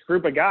with this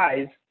group of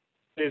guys.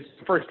 It was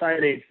the first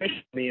time they'd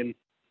fished with me, and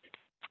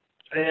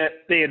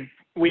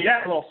we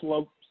had a little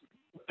slope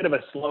bit of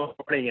a slow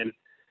morning, and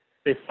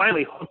they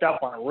finally hooked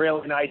up on a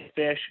really nice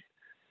fish,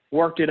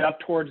 worked it up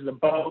towards the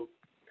boat,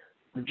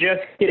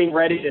 just getting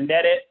ready to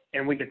net it,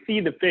 and we could see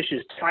the fish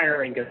is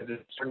tiring because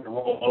it's starting to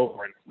roll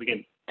over, and we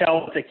can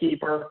tell it's a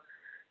keeper.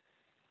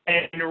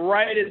 And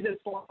right as it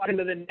slides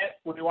into the net,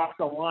 we watch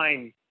the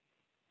line,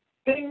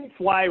 thing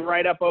fly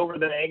right up over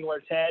the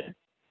angler's head.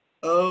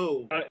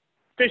 Oh.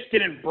 Fish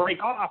didn't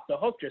break off. The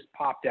hook just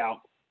popped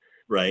out.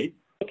 Right.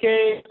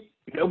 Okay,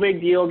 no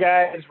big deal,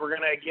 guys. We're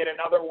going to get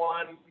another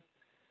one.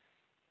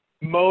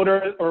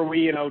 Motor, or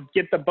we,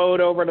 get the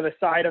boat over to the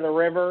side of the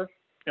river.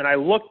 And I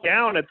look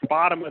down at the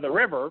bottom of the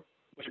river,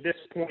 which at this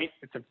point,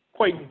 it's a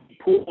quite deep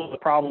pool,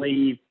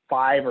 probably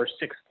 5 or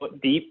 6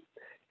 foot deep.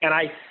 And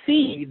I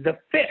see the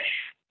fish.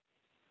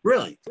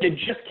 Really? It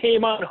just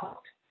came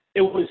unhooked.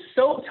 It was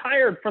so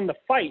tired from the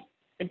fight.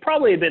 It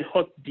probably had been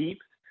hooked deep,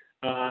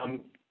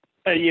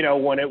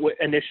 when it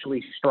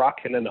initially struck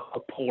and then the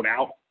hook pulled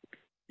out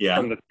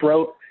from the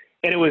throat.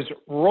 And it was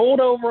rolled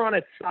over on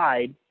its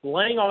side,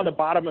 laying on the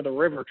bottom of the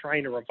river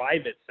trying to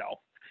revive itself.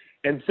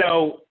 And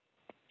so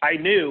I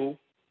knew,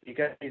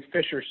 because these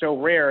fish are so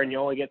rare and you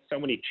only get so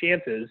many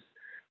chances,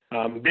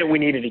 that we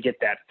needed to get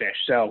that fish.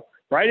 So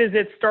right as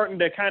it's starting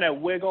to kind of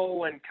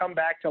wiggle and come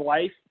back to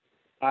life,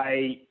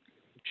 I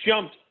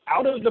jumped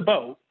out of the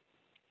boat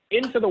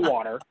into the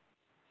water,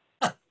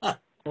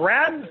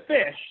 grabbed the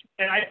fish,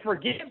 and I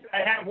forget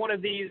I have one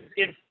of these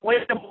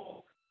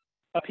inflatable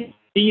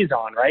PCs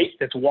on, right?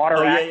 That's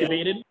water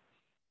activated. Yeah.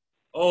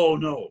 Oh,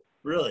 no.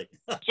 Really?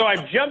 So I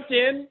jumped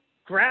in,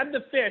 grabbed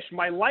the fish.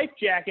 My life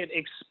jacket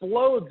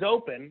explodes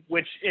open,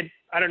 which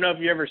I don't know if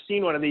you've ever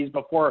seen one of these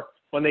before.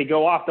 When they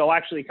go off, they'll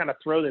actually kind of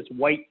throw this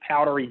white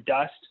powdery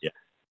dust.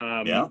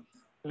 Yeah.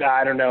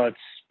 I don't know. It's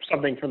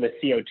something from the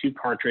CO2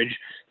 cartridge.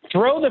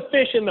 Throw the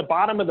fish in the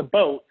bottom of the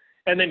boat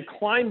and then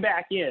climb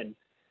back in.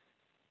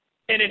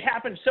 And it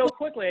happened so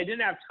quickly, I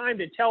didn't have time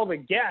to tell the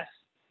guests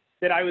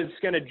that I was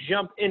going to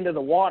jump into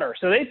the water.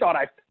 So they thought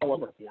I fell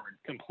overboard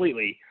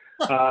completely.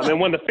 And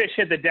when the fish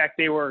hit the deck,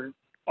 they were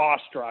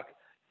awestruck.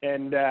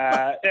 And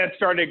that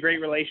started a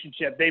great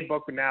relationship. They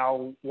book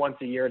now once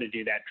a year to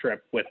do that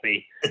trip with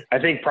me. I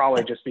think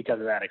probably just because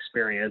of that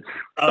experience.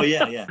 Oh,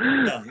 yeah.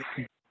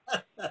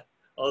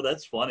 Oh,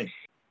 that's funny.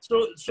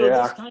 So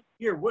this time of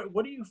year,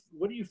 what are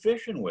you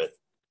fishing with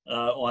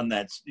on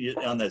that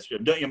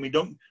strip?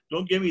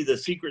 Don't give me the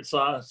secret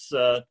sauce,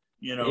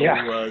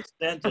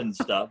 scent and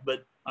stuff.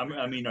 But are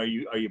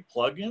you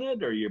plugging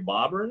it, or are you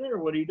bobbering it, or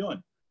what are you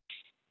doing?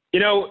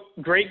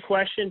 Great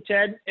question,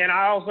 Ted. And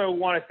I also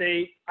want to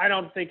say, I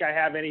don't think I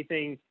have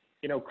anything,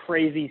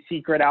 crazy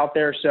secret out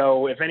there.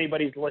 So if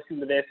anybody's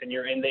listening to this and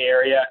you're in the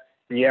area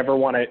and you ever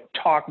want to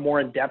talk more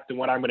in depth than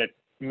what I'm going to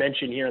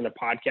mention here in the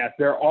podcast,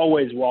 they're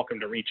always welcome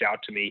to reach out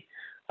to me,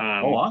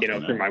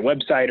 awesome, through my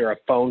website or a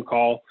phone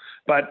call.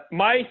 But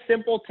my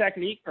simple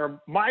technique,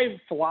 or my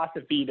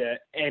philosophy to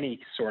any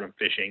sort of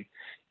fishing,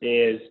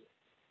 is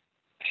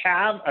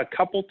have a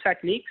couple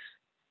techniques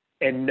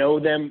and know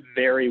them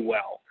very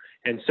well.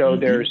 And so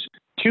there's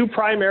 2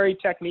 primary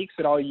techniques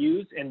that I'll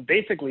use, and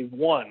basically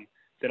one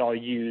that I'll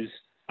use.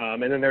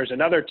 And then there's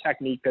another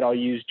technique that I'll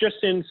use just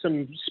in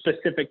some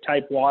specific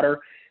type water.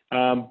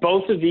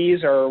 Both of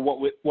these are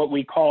what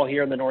we call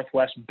here in the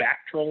Northwest back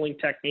trolling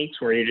techniques,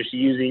 where you're just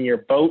using your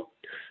boat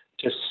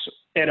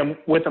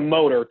with a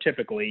motor.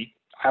 Typically,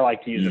 I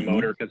like to use a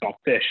motor because I'll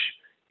fish,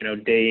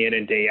 day in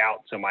and day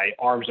out, so my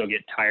arms will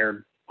get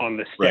tired on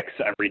the sticks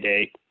every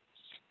day.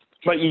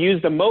 But you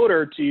use the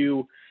motor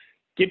to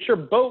get your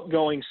boat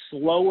going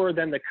slower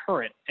than the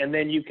current, and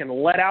then you can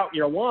let out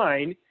your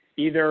line.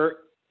 Either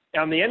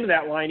on the end of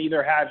that line,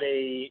 either have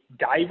a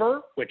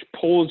diver, which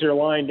pulls your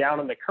line down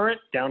in the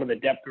current, down to the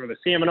depth where the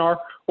salmon are,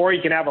 or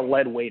you can have a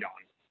lead weight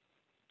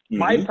on.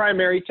 My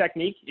primary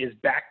technique is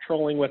back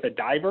trolling with a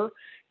diver.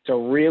 It's a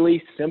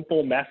really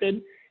simple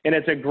method, and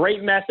it's a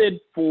great method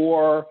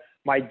for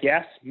my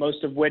guests,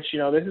 most of which,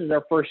 this is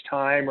their first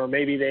time, or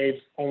maybe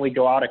they've only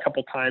go out a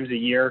couple times a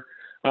year.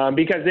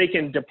 Because they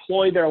can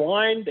deploy their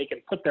line, they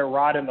can put their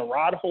rod in the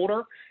rod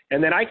holder,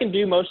 and then I can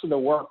do most of the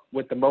work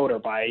with the motor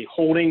by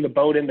holding the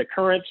boat in the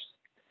current,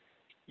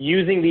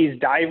 using these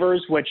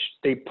divers, which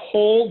they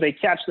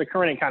catch the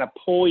current and kind of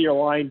pull your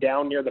line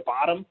down near the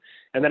bottom,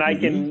 and then I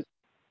can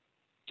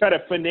try to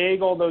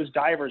finagle those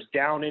divers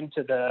down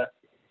into the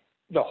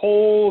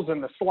holes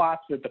and the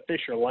slots that the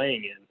fish are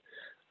laying in.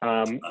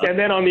 And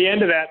then on the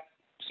end of that,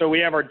 so we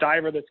have our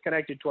diver that's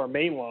connected to our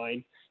main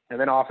line. And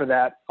then off of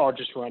that, I'll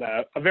just run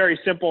a very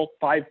simple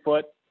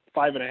 5-foot,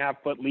 5.5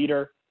 foot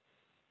leader.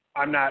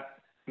 I'm not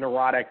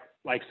neurotic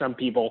like some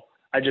people.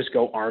 I just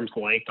go arm's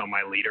length on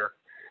my leader.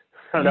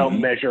 I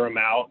don't measure them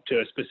out to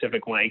a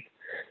specific length.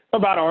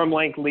 About arm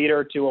length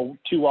leader to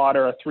a 2-aught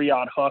or a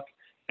 3-aught hook.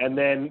 And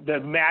then the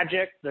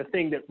magic, the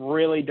thing that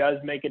really does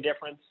make a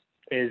difference,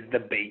 is the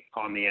bait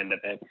on the end of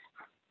it.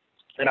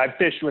 And I've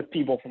fished with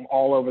people from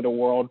all over the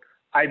world.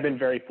 I've been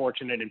very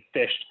fortunate and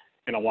fished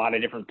in a lot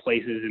of different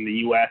places in the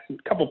U.S.,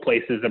 a couple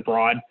places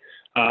abroad.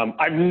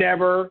 I've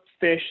never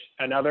fished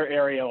another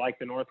area like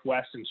the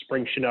Northwest and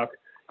Spring Chinook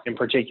in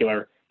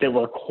particular that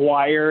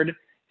required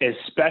is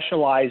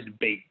specialized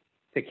bait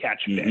to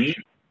catch Mm-hmm. fish.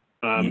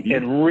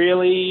 And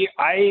really,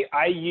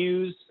 I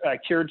use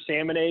cured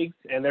salmon eggs,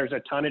 and there's a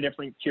ton of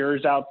different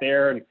cures out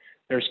there. And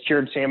there's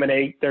cured salmon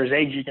egg. There's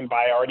eggs you can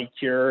buy already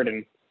cured,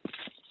 and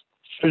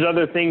there's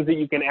other things that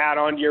you can add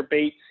onto your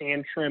bait: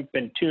 sand shrimp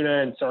and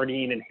tuna and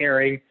sardine and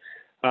herring.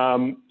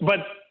 But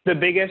the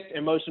biggest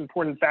and most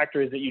important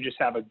factor is that you just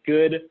have a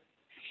good,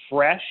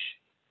 fresh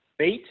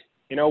bait.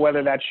 You know,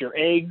 whether that's your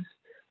eggs,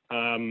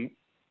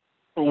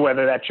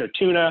 whether that's your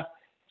tuna,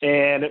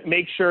 and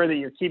make sure that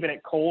you're keeping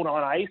it cold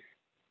on ice.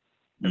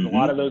 There's a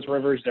lot of those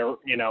rivers, they're,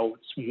 you know,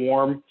 it's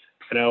warm.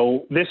 You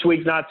know, this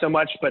week not so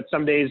much, but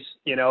some days,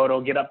 you know, it'll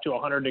get up to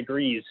 100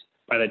 degrees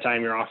by the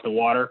time you're off the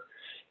water.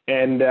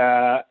 And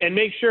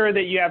make sure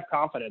that you have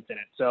confidence in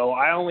it. So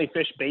I only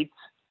fish baits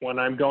when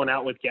I'm going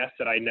out with guests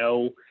that I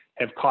know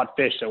have caught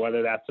fish. So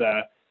whether that's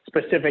a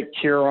specific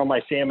cure on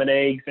my salmon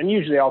eggs, and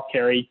usually I'll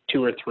carry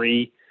 2 or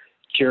 3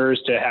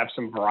 cures to have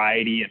some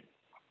variety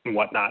and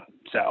whatnot.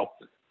 So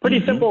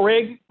pretty simple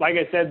rig. Like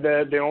I said,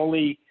 the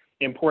only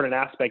important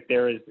aspect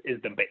there is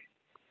the bait.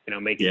 You know,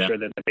 making sure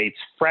that the bait's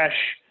fresh,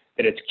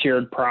 that it's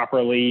cured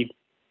properly,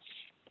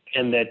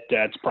 and that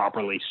it's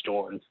properly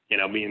stored, you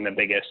know, being the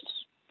biggest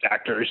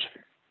factors.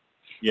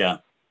 Yeah.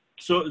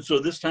 So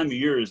this time of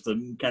year is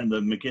the kind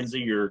of the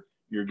McKenzie your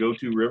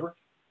go-to river?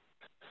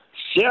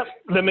 Yep.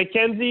 The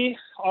McKenzie,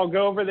 I'll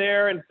go over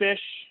there and fish.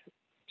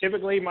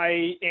 Typically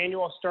my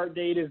annual start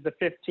date is the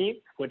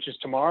 15th, which is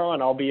tomorrow,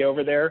 and I'll be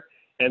over there.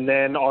 And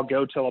then I'll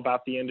go till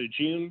about the end of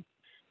June.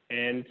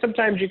 And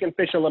sometimes you can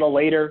fish a little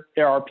later.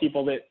 There are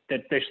people that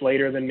fish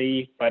later than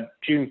me, but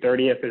June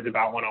 30th is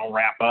about when I'll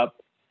wrap up.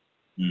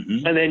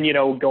 And then, you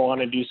know, go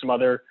on and do some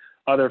other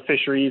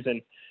fisheries.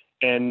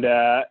 And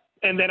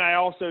then I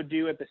also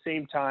do at the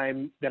same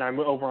time that I'm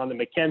over on the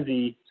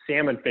McKenzie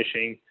salmon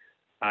fishing,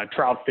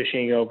 trout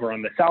fishing over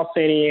on the South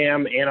San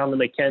Am and on the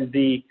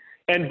McKenzie.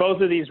 And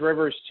both of these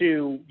rivers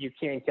too, you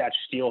can catch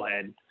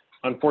steelhead.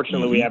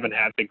 Unfortunately, we haven't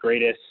had the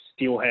greatest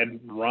steelhead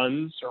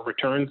runs or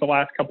returns the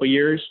last couple of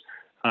years.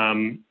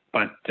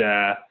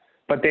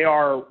 But they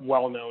are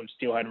well-known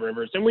steelhead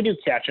rivers, and we do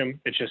catch them.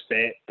 It's just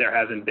that there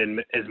hasn't been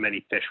as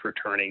many fish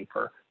returning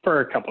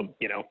for a couple,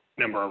 you know,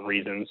 number of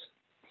reasons.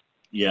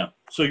 Yeah.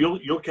 So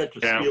you'll catch a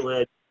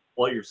steelhead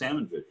while you're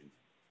salmon fishing.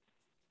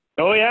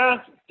 Oh yeah,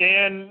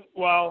 and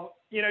well,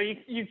 you know,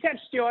 you catch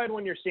steelhead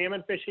when you're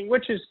salmon fishing,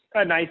 which is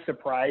a nice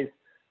surprise.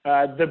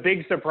 The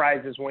big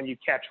surprise is when you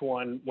catch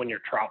one when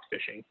you're trout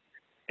fishing,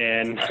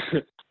 and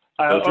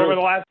over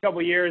the last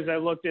couple of years, I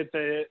looked at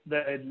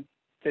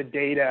the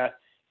data,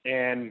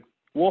 and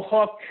we'll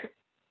hook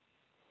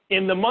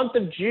in the month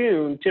of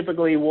June.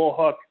 Typically, we'll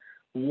hook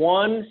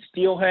 1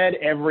 steelhead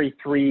every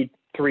three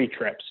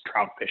trips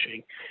trout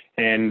fishing,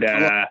 and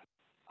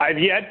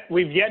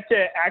we've yet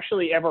to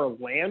actually ever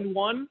land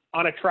one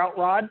on a trout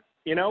rod.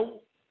 You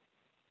know,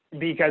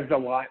 because the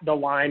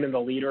line and the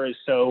leader is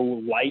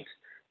so light.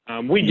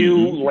 We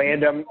do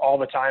land them all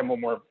the time when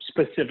we're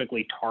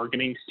specifically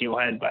targeting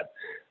steelhead, but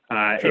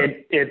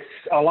it's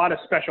a lot of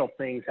special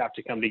things have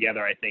to come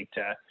together, I think,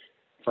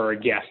 for a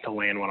guest to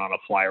land one on a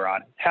fly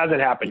rod.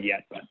 Hasn't happened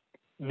yet, but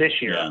this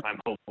year I'm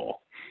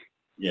hopeful.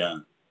 Yeah,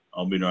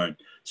 I'll be darned.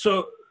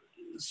 So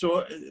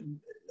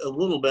a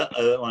little bit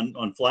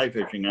on fly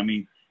fishing. I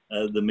mean,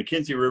 the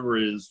McKenzie River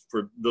is,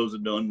 for those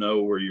that don't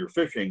know where you're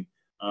fishing,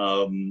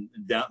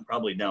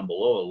 probably down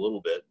below a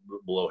little bit,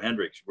 below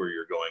Hendricks where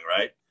you're going,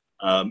 right?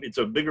 It's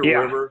a bigger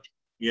river.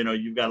 You know,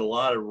 you've got a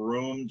lot of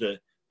room to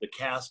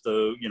cast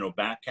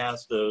back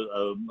cast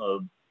a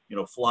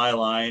fly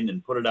line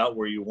and put it out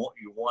where you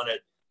want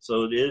it.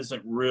 So it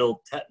isn't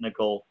real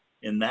technical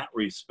in that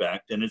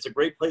respect. And it's a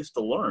great place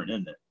to learn,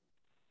 isn't it?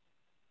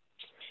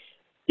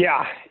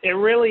 Yeah, it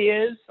really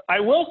is. I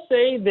will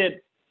say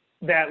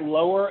that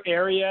lower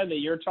area that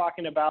you're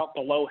talking about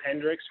below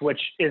Hendricks,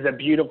 which is a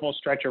beautiful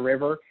stretch of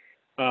river,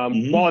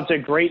 while it's a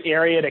great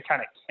area to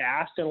kind of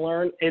cast and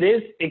learn,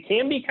 it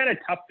can be kind of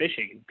tough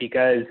fishing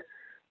because,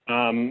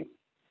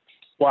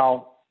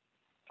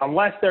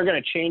 unless they're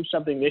going to change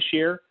something this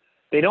year,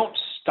 they don't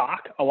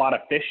stock a lot of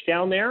fish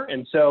down there.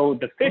 And so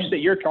the fish that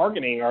you're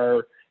targeting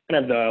are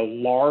kind of the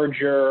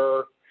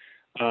larger,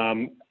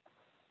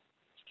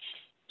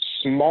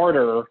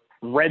 smarter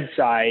red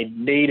side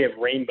native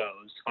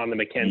rainbows on the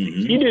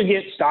McKenzie. You do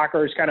get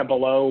stockers kind of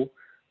below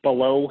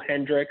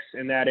Hendricks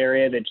in that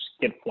area that just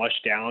get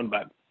flushed down,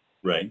 but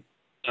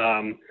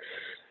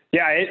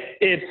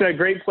it's a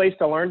great place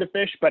to learn to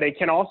fish, but it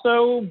can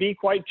also be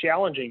quite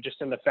challenging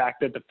just in the fact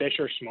that the fish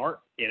are smart,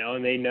 you know,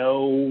 and they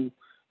know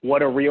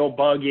what a real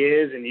bug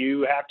is, and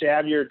you have to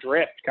have your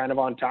drift kind of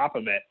on top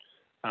of it,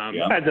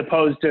 as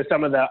opposed to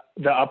some of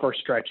the upper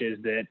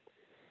stretches that,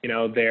 you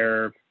know,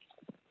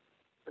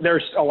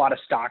 there's a lot of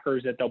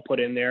stockers that they'll put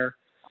in there.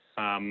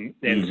 And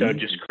so it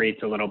just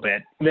creates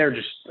they're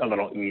just a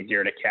little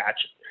easier to catch.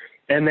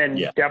 And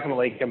then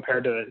definitely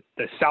compared to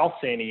the South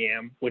San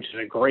Am, which is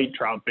a great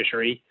trout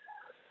fishery.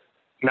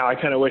 Now I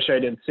kind of wish I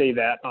didn't say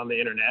that on the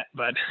internet,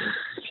 but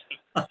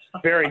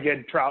very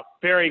good trout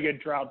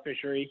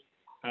fishery.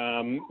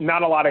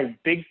 Not a lot of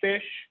big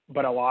fish,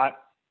 but a lot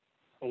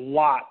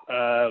lot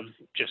of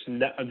just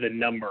the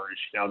numbers.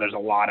 There's a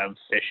lot of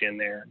fish in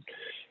there,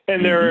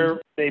 and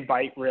they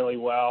bite really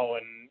well,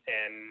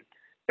 and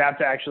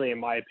that's actually, in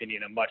my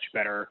opinion, a much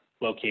better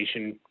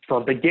location for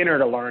a beginner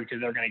to learn, because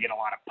they're going to get a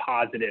lot of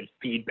positive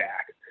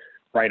feedback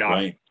right on.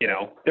 Right.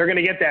 They're going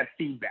to get that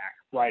feedback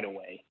right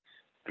away.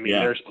 I mean,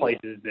 there's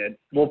places that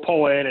we'll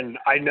pull in, and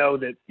I know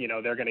that,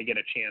 they're going to get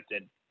a chance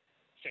at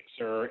 6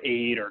 or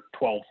 8 or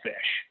 12 fish.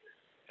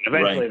 And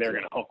eventually they're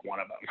going to hook one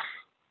of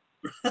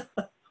them.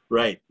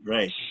 Right.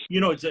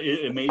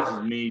 It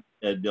amazes me,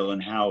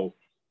 Dylan, how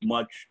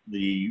much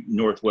the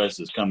Northwest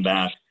has come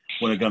back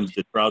when it comes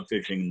to trout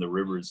fishing in the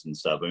rivers and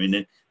stuff. I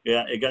mean,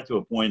 it got to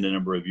a point a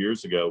number of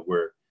years ago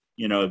where,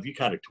 if you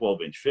caught a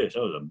 12-inch fish,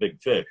 that was a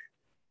big fish,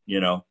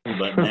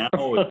 but now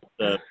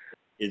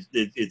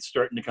it's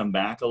starting to come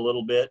back a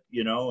little bit,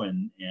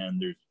 and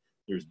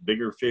there's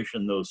bigger fish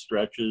in those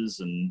stretches.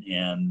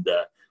 And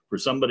for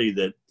somebody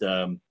that,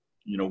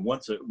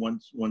 once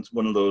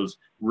one of those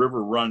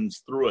river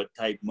runs through it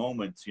type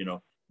moments,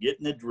 get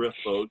in the drift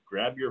boat,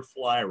 grab your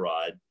fly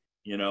rod,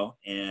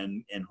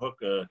 and hook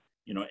a,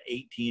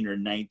 18 or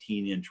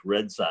 19-inch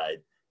red side.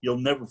 You'll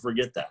never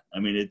forget that. I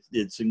mean,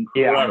 it's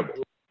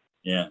incredible.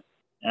 Yeah,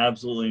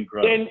 absolutely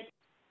incredible.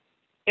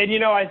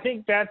 And I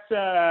think that's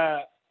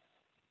a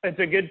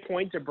good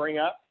point to bring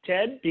up,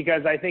 Ted,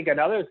 because I think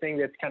another thing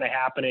that's kind of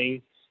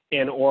happening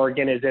in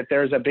Oregon is that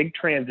there's a big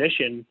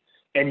transition,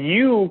 and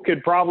you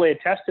could probably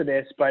attest to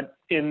this, but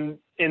in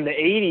the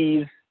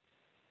 80s,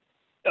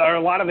 or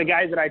a lot of the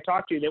guys that I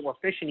talked to that were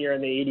fishing here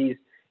in the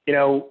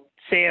 80s,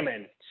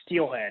 salmon,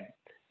 steelhead,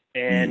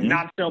 and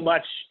not so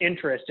much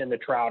interest in the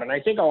trout. And I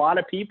think a lot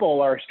of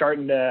people are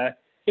starting to,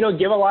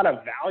 give a lot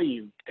of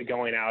value to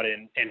going out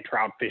and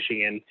trout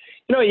fishing. And,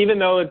 even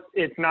though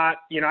it's not,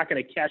 you're not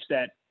going to catch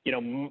that,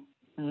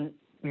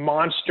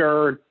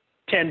 monster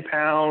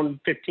 10-pound,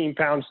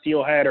 15-pound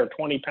steelhead or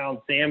 20-pound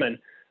salmon.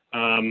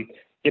 An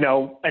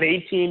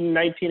 18,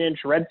 19-inch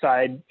red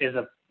side is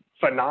a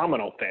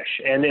phenomenal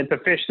fish. And it's a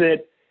fish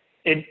that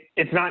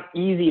it's not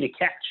easy to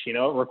catch. It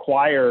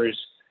requires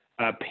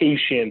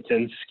patience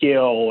and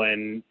skill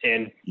and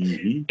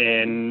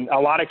a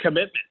lot of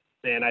commitment.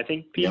 And I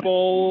think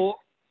people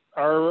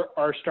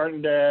are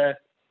starting to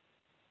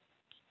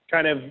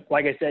kind of,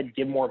 like I said,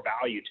 give more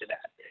value to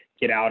that,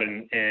 get out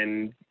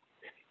and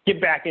get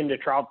back into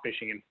trout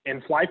fishing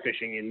and fly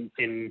fishing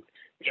in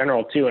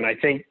general too. And I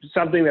think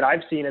something that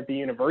I've seen at the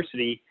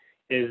university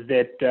is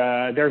that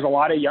there's a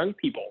lot of young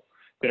people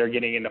that are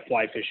getting into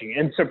fly fishing.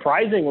 And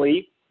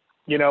surprisingly,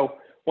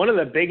 one of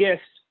the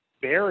biggest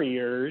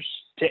barriers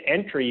to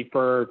entry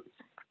for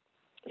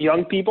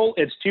young people,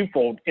 it's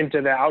twofold into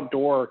the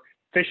outdoor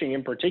fishing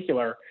in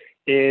particular,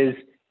 is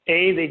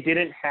they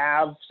didn't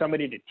have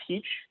somebody to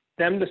teach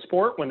them the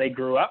sport when they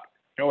grew up,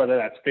 whether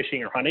that's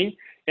fishing or hunting.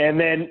 And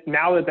then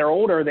now that they're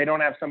older, they don't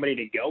have somebody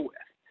to go with.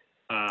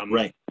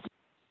 Right.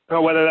 So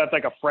whether that's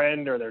like a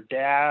friend or their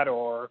dad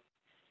or,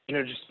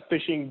 just a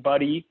fishing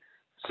buddy.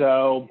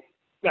 So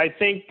I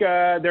think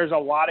there's a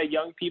lot of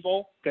young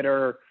people that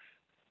are,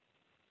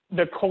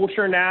 the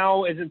culture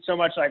now isn't so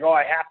much like,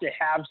 I have to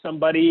have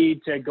somebody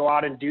to go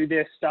out and do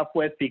this stuff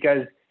with,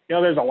 because,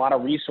 there's a lot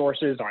of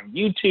resources on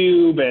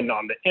YouTube and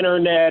on the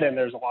internet, and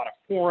there's a lot of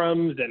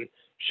forums and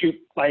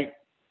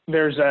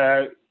there's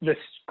this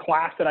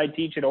class that I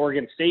teach at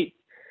Oregon State.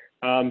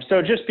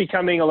 So just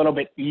becoming a little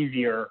bit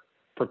easier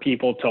for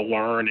people to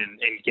learn and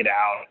get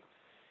out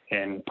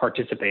and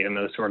participate in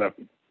those sort of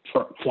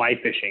fly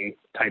fishing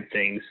type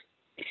things.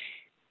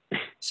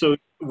 So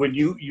when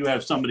you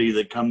have somebody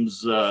that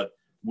comes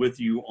with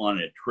you on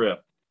a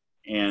trip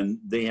and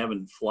they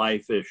haven't fly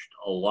fished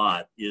a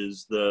lot,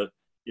 is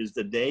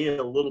the day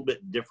a little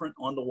bit different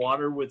on the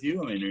water with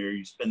you? I mean, are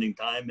you spending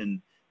time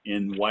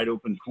in wide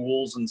open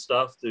pools and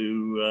stuff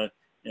to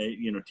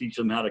teach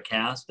them how to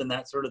cast and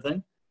that sort of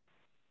thing?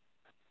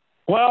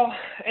 Well,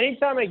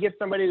 anytime I get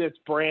somebody that's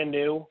brand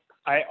new,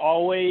 I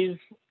always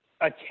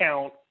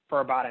account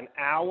for about an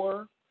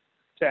hour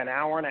to an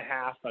hour and a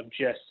half of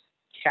just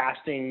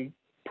casting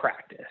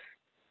practice,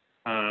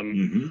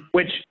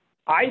 which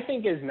I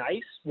think is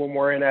nice when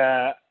we're in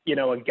a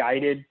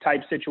guided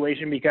type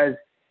situation, because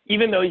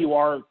even though you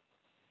are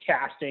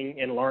casting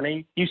and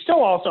learning, you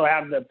still also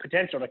have the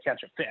potential to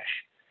catch a fish.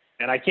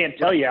 And I can't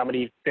tell you how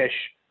many fish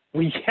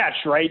we catch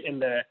right in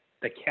the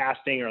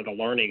casting or the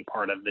learning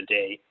part of the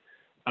day.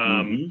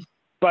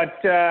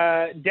 But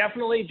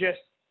definitely just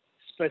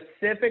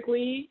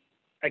specifically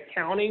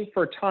accounting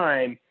for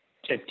time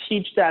to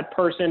teach that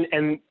person.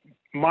 And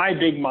my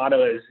big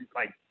motto is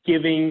like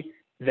giving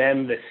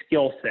them the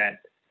skill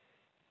set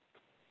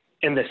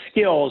and the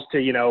skills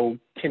to,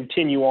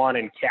 continue on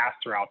and cast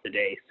throughout the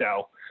day.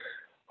 So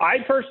I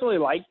personally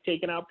like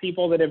taking out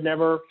people that have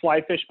never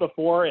fly fished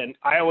before. And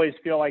I always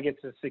feel like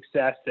it's a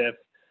success if,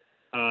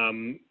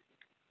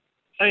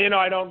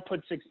 I don't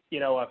put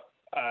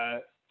a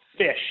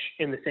fish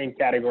in the same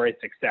category as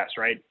success,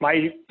 right?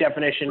 My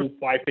definition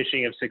fly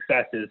fishing of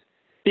success is,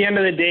 at the end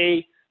of the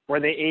day, were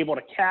they able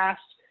to cast?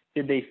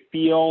 Did they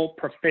feel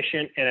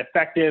proficient and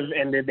effective?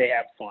 And did they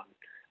have fun?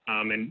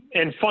 And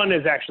fun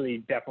is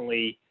actually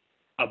definitely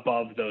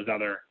above those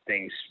other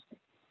things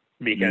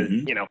because,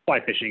 fly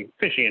fishing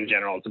in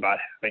general is about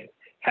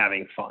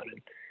having fun.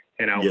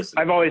 And, Yes.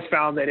 I've always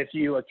found that if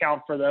you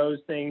account for those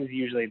things,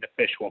 usually the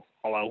fish will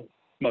follow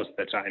most of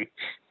the time.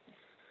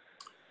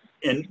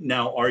 And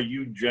now, are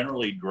you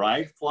generally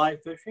dry fly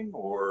fishing,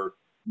 or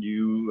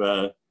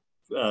you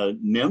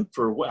nymph,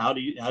 or how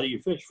do you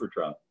fish for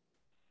trout?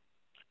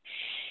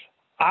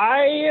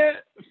 I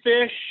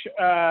fish,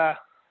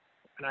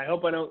 and I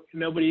hope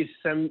nobody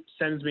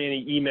sends me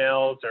any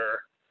emails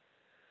or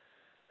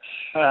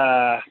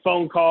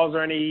phone calls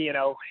or any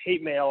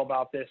hate mail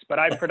about this, but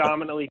I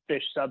predominantly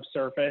fish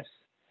subsurface.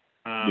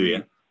 Do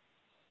you?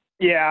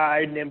 Yeah,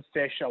 I nymph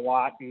fish a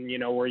lot, and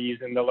we're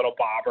using the little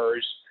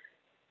bobbers.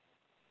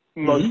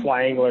 Most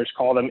fly anglers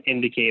call them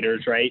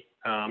indicators, right?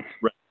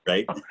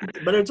 Right.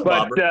 But it's a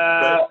bobber.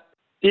 Right?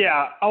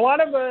 Yeah, a lot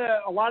of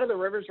the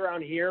rivers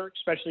around here,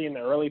 especially in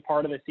the early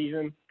part of the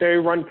season, they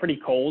run pretty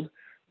cold.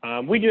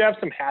 We do have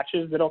some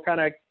hatches that'll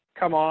kind of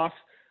come off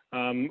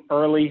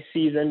early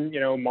season,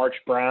 March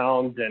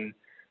browns, and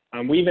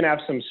we even have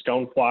some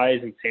stone flies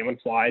and salmon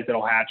flies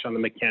that'll hatch on the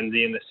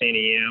Mackenzie and the St.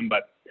 Anne.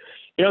 But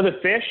the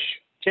fish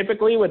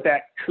typically with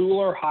that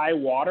cooler high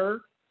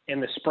water in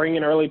the spring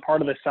and early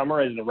part of the summer,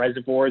 as the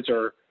reservoirs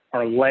are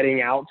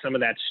letting out some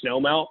of that snow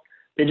melt,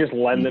 they just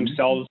lend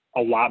themselves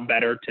a lot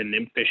better to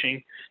nymph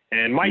fishing.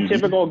 And my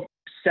typical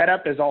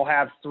setup is I'll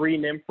have 3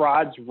 nymph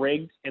rods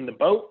rigged in the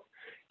boat,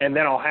 and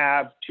then I'll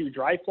have 2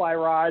 dry fly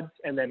rods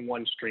and then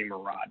 1 streamer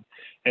rod.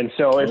 And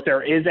so if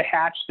there is a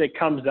hatch that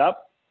comes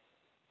up,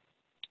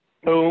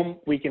 boom,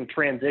 we can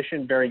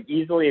transition very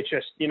easily. It's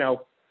just,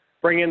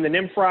 bring in the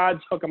nymph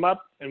rods, hook them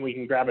up, and we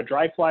can grab a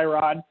dry fly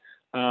rod.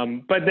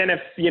 But then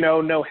if,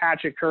 no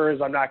hatch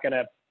occurs, I'm not going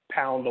to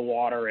pound the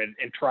water and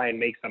try and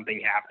make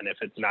something happen if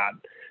it's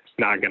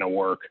not going to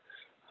work.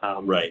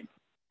 Right.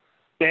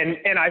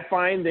 And I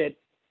find that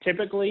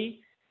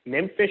typically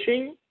nymph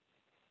fishing,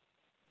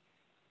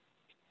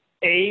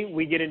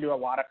 we get into a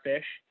lot of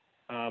fish.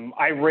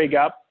 I rig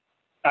up.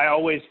 I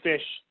always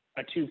fish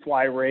a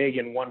 2-fly rig,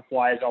 and 1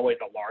 fly is always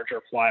a larger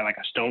fly, like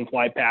a stone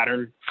fly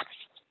pattern.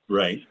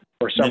 Right.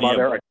 Or some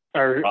other.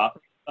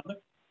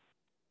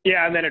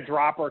 Yeah, and then a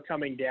dropper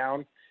coming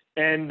down.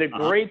 And the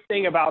great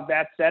thing about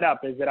that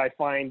setup is that I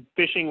find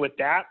fishing with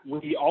that,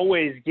 we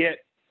always get,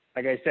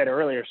 like I said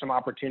earlier, some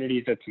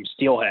opportunities at some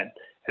steelhead.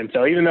 And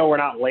so even though we're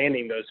not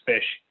landing those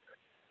fish,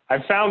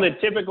 I've found that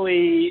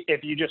typically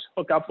if you just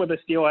hook up with a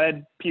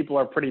steelhead, people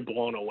are pretty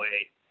blown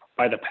away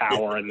by the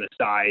power and the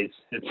size.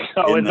 And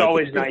so it's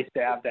always nice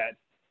to have that.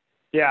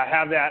 Yeah,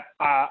 have that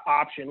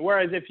option.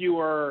 Whereas if you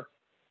were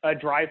a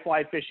dry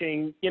fly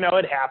fishing,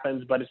 it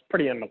happens, but it's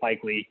pretty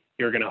unlikely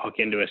you're going to hook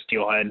into a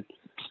steelhead,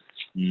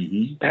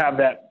 have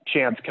that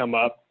chance come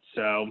up.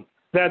 So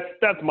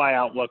that's my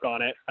outlook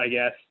on it, I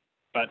guess.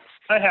 But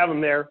I have them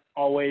there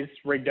always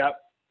rigged up,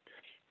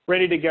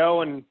 ready to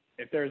go. And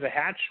if there's a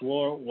hatch,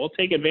 we'll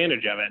take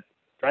advantage of it.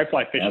 Dry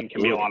fly fishing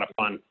can be a lot of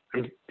fun.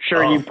 I'm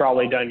sure you've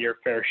probably done your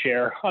fair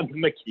share on the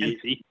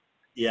Mackenzie.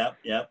 Yeah.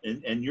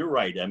 And you're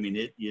right. I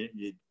mean,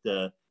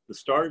 the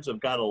stars have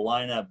got to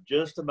line up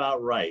just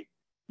about right,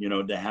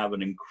 to have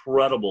an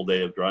incredible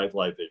day of dry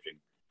fly fishing,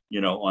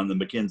 on the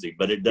Mackenzie.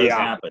 But it does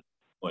happen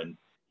when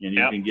you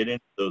can get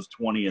into those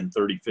 20 and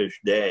 30 fish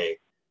days,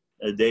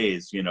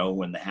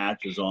 when the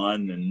hatch is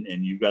on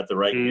and you've got the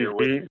right gear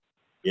with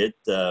it.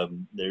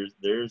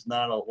 There's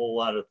not a whole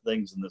lot of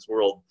things in this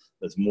world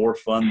that's more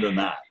fun than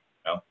that.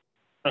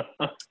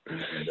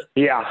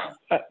 Yeah,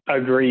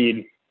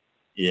 agreed.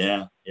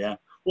 Yeah.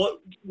 Well,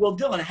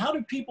 Dylan, how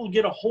do people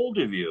get a hold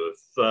of you if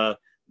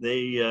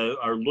they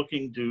are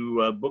looking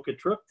to book a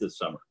trip this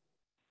summer?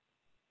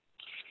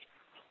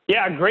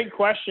 Yeah, great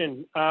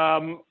question.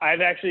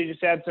 I've actually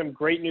just had some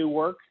great new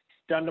work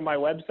done to my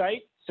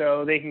website,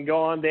 so they can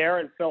go on there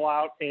and fill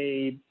out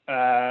a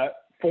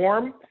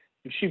form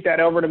and shoot that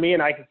over to me,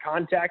 and I can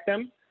contact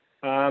them.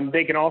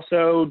 They can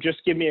also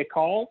just give me a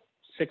call,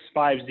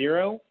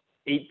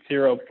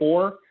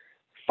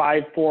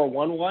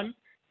 650-804-5411,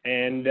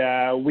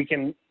 and we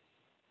can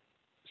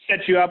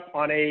set you up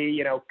on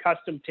a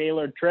custom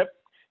tailored trip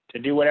to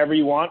do whatever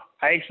you want.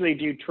 I actually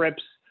do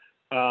trips,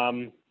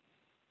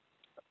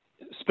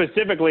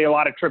 specifically a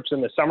lot of trips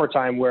in the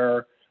summertime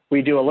where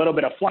we do a little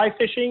bit of fly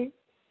fishing,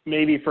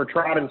 maybe for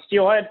trout and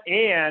steelhead,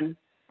 and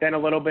then a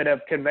little bit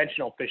of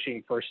conventional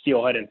fishing for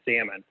steelhead and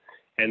salmon.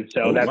 And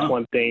so that's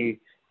one thing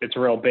that's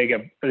real big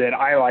that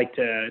I like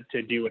to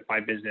do with my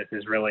business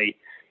is really,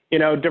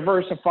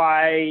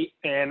 diversify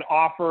and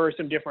offer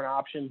some different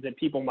options that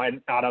people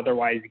might not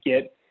otherwise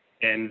get.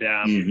 And,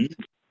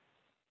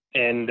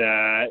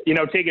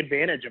 take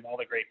advantage of all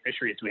the great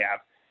fisheries we have.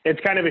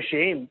 It's kind of a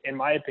shame, in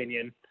my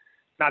opinion,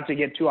 not to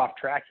get too off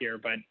track here,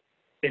 but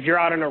if you're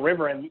out on a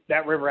river and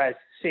that river has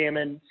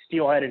salmon,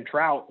 steelhead, and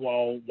trout,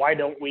 well, why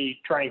don't we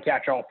try and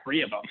catch all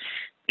 3 of them?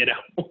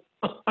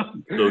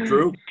 So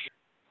true.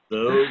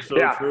 So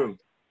true.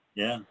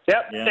 Yeah.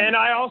 Yep. Yeah. And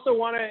I also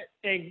want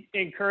to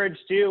encourage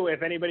too,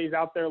 if anybody's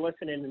out there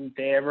listening and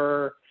they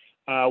ever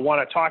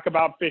want to talk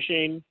about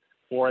fishing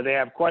or they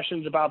have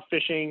questions about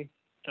fishing,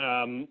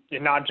 and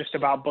not just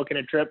about booking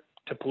a trip,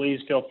 to please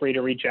feel free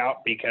to reach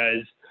out,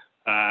 because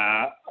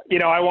I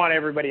want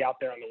everybody out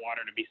there on the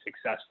water to be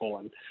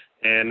successful,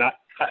 and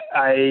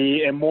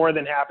I am more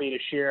than happy to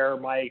share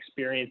my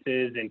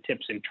experiences and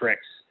tips and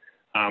tricks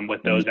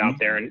with those out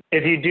there. And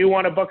if you do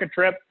want to book a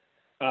trip,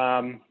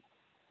 I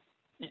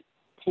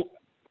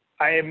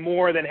am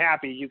more than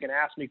happy. You can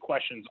ask me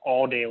questions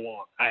all day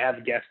long. I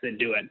have guests that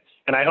do it.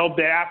 And I hope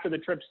that after the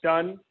trip's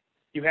done,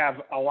 you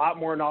have a lot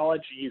more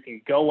knowledge. You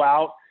can go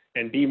out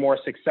and be more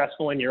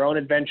successful in your own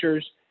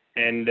adventures.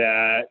 And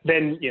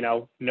then,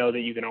 know that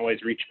you can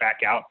always reach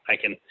back out. I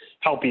can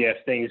help you if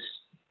things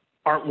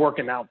aren't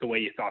working out the way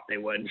you thought they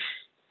would.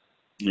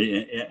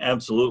 Yeah,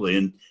 absolutely.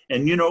 And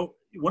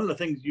one of the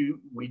things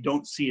we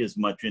don't see as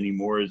much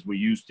anymore as we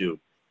used to,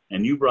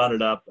 and you brought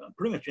it up,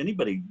 pretty much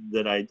anybody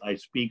that I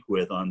speak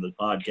with on the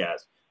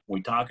podcast,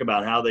 we talk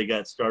about how they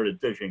got started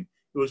fishing.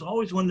 It was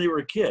always when they were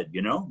a kid,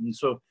 and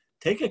so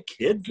take a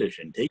kid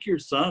fishing, take your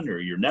son or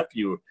your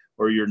nephew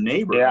or your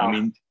neighbor. Yeah. I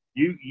mean,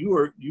 you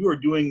are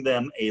doing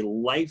them a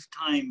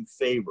lifetime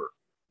favor,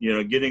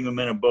 getting them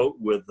in a boat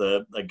with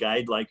a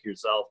guide like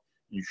yourself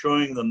and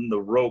showing them the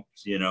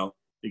ropes,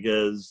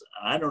 because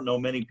I don't know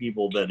many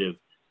people that have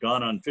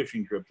gone on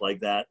fishing trips like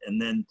that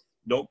and then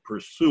don't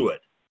pursue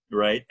it,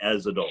 right,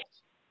 as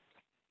adults.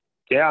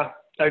 Yeah,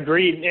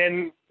 agreed.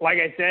 And like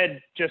I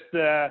said, just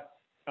the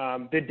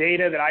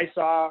data that I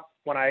saw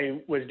when I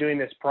was doing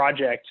this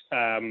project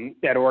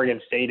at Oregon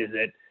State is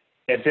that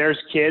if there's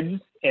kids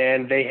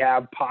and they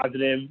have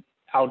positive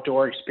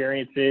outdoor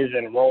experiences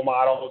and role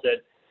models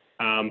that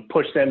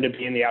push them to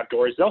be in the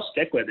outdoors, they'll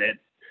stick with it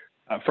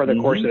for the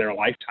course of their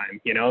lifetime,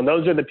 and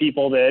those are the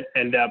people that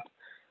end up,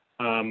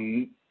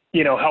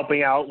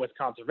 helping out with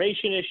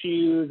conservation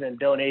issues and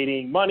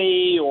donating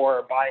money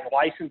or buying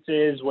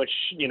licenses, which,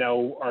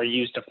 are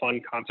used to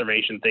fund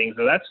conservation things.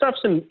 So that stuff's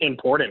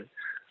important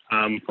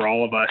for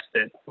all of us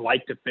that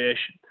like to fish,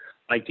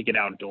 like to get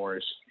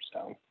outdoors.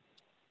 So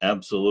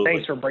absolutely.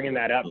 Thanks for bringing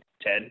that up,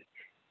 Ted.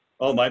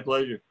 Oh, my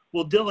pleasure.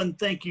 Well, Dylan,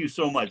 thank you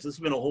so much. This has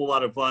been a whole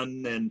lot of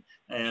fun,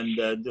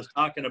 and just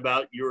talking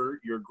about your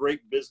great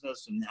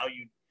business and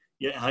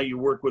how you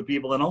work with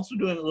people, and also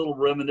doing a little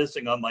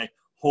reminiscing on my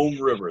home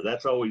river.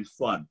 That's always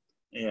fun.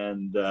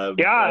 And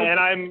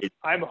and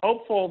I'm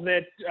hopeful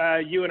that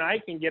you and I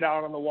can get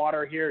out on the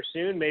water here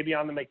soon, maybe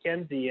on the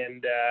Mackenzie,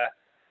 and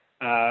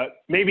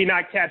maybe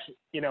not catch.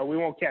 We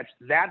won't catch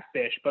that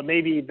fish, but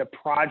maybe the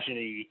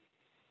progeny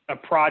of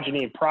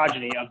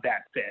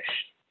that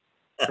fish.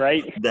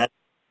 Right.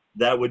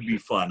 That would be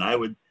fun.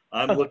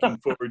 I'm looking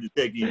forward to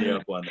taking you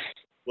up on that.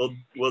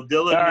 Well,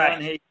 Dylan,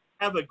 right. Hey,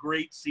 have a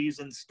great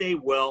season. Stay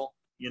well.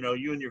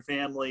 You and your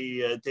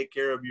family, take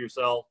care of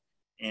yourself,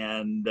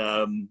 and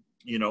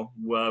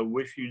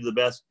wish you the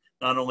best,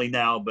 not only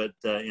now but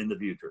in the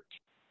future.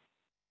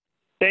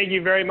 Thank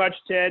you very much,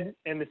 Ted,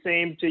 and the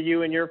same to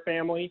you and your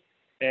family.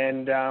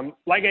 And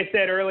like I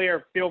said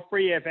earlier, feel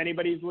free, if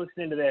anybody's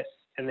listening to this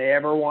and they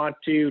ever want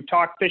to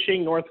talk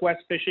fishing,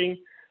 Northwest fishing,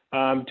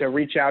 to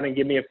reach out and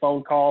give me a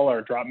phone call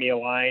or drop me a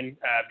line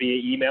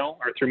via email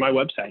or through my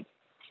website.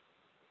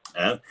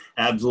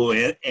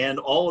 Absolutely. And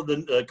all of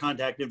the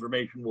contact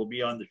information will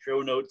be on the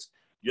show notes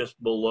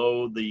just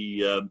below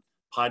the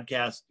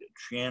podcast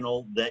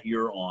channel that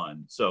you're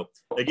on. So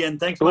again,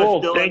 thanks much,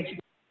 Dylan. Thank you.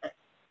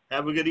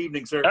 Have a good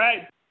evening, sir. All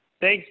right.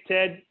 Thanks,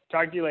 Ted.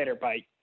 Talk to you later. Bye.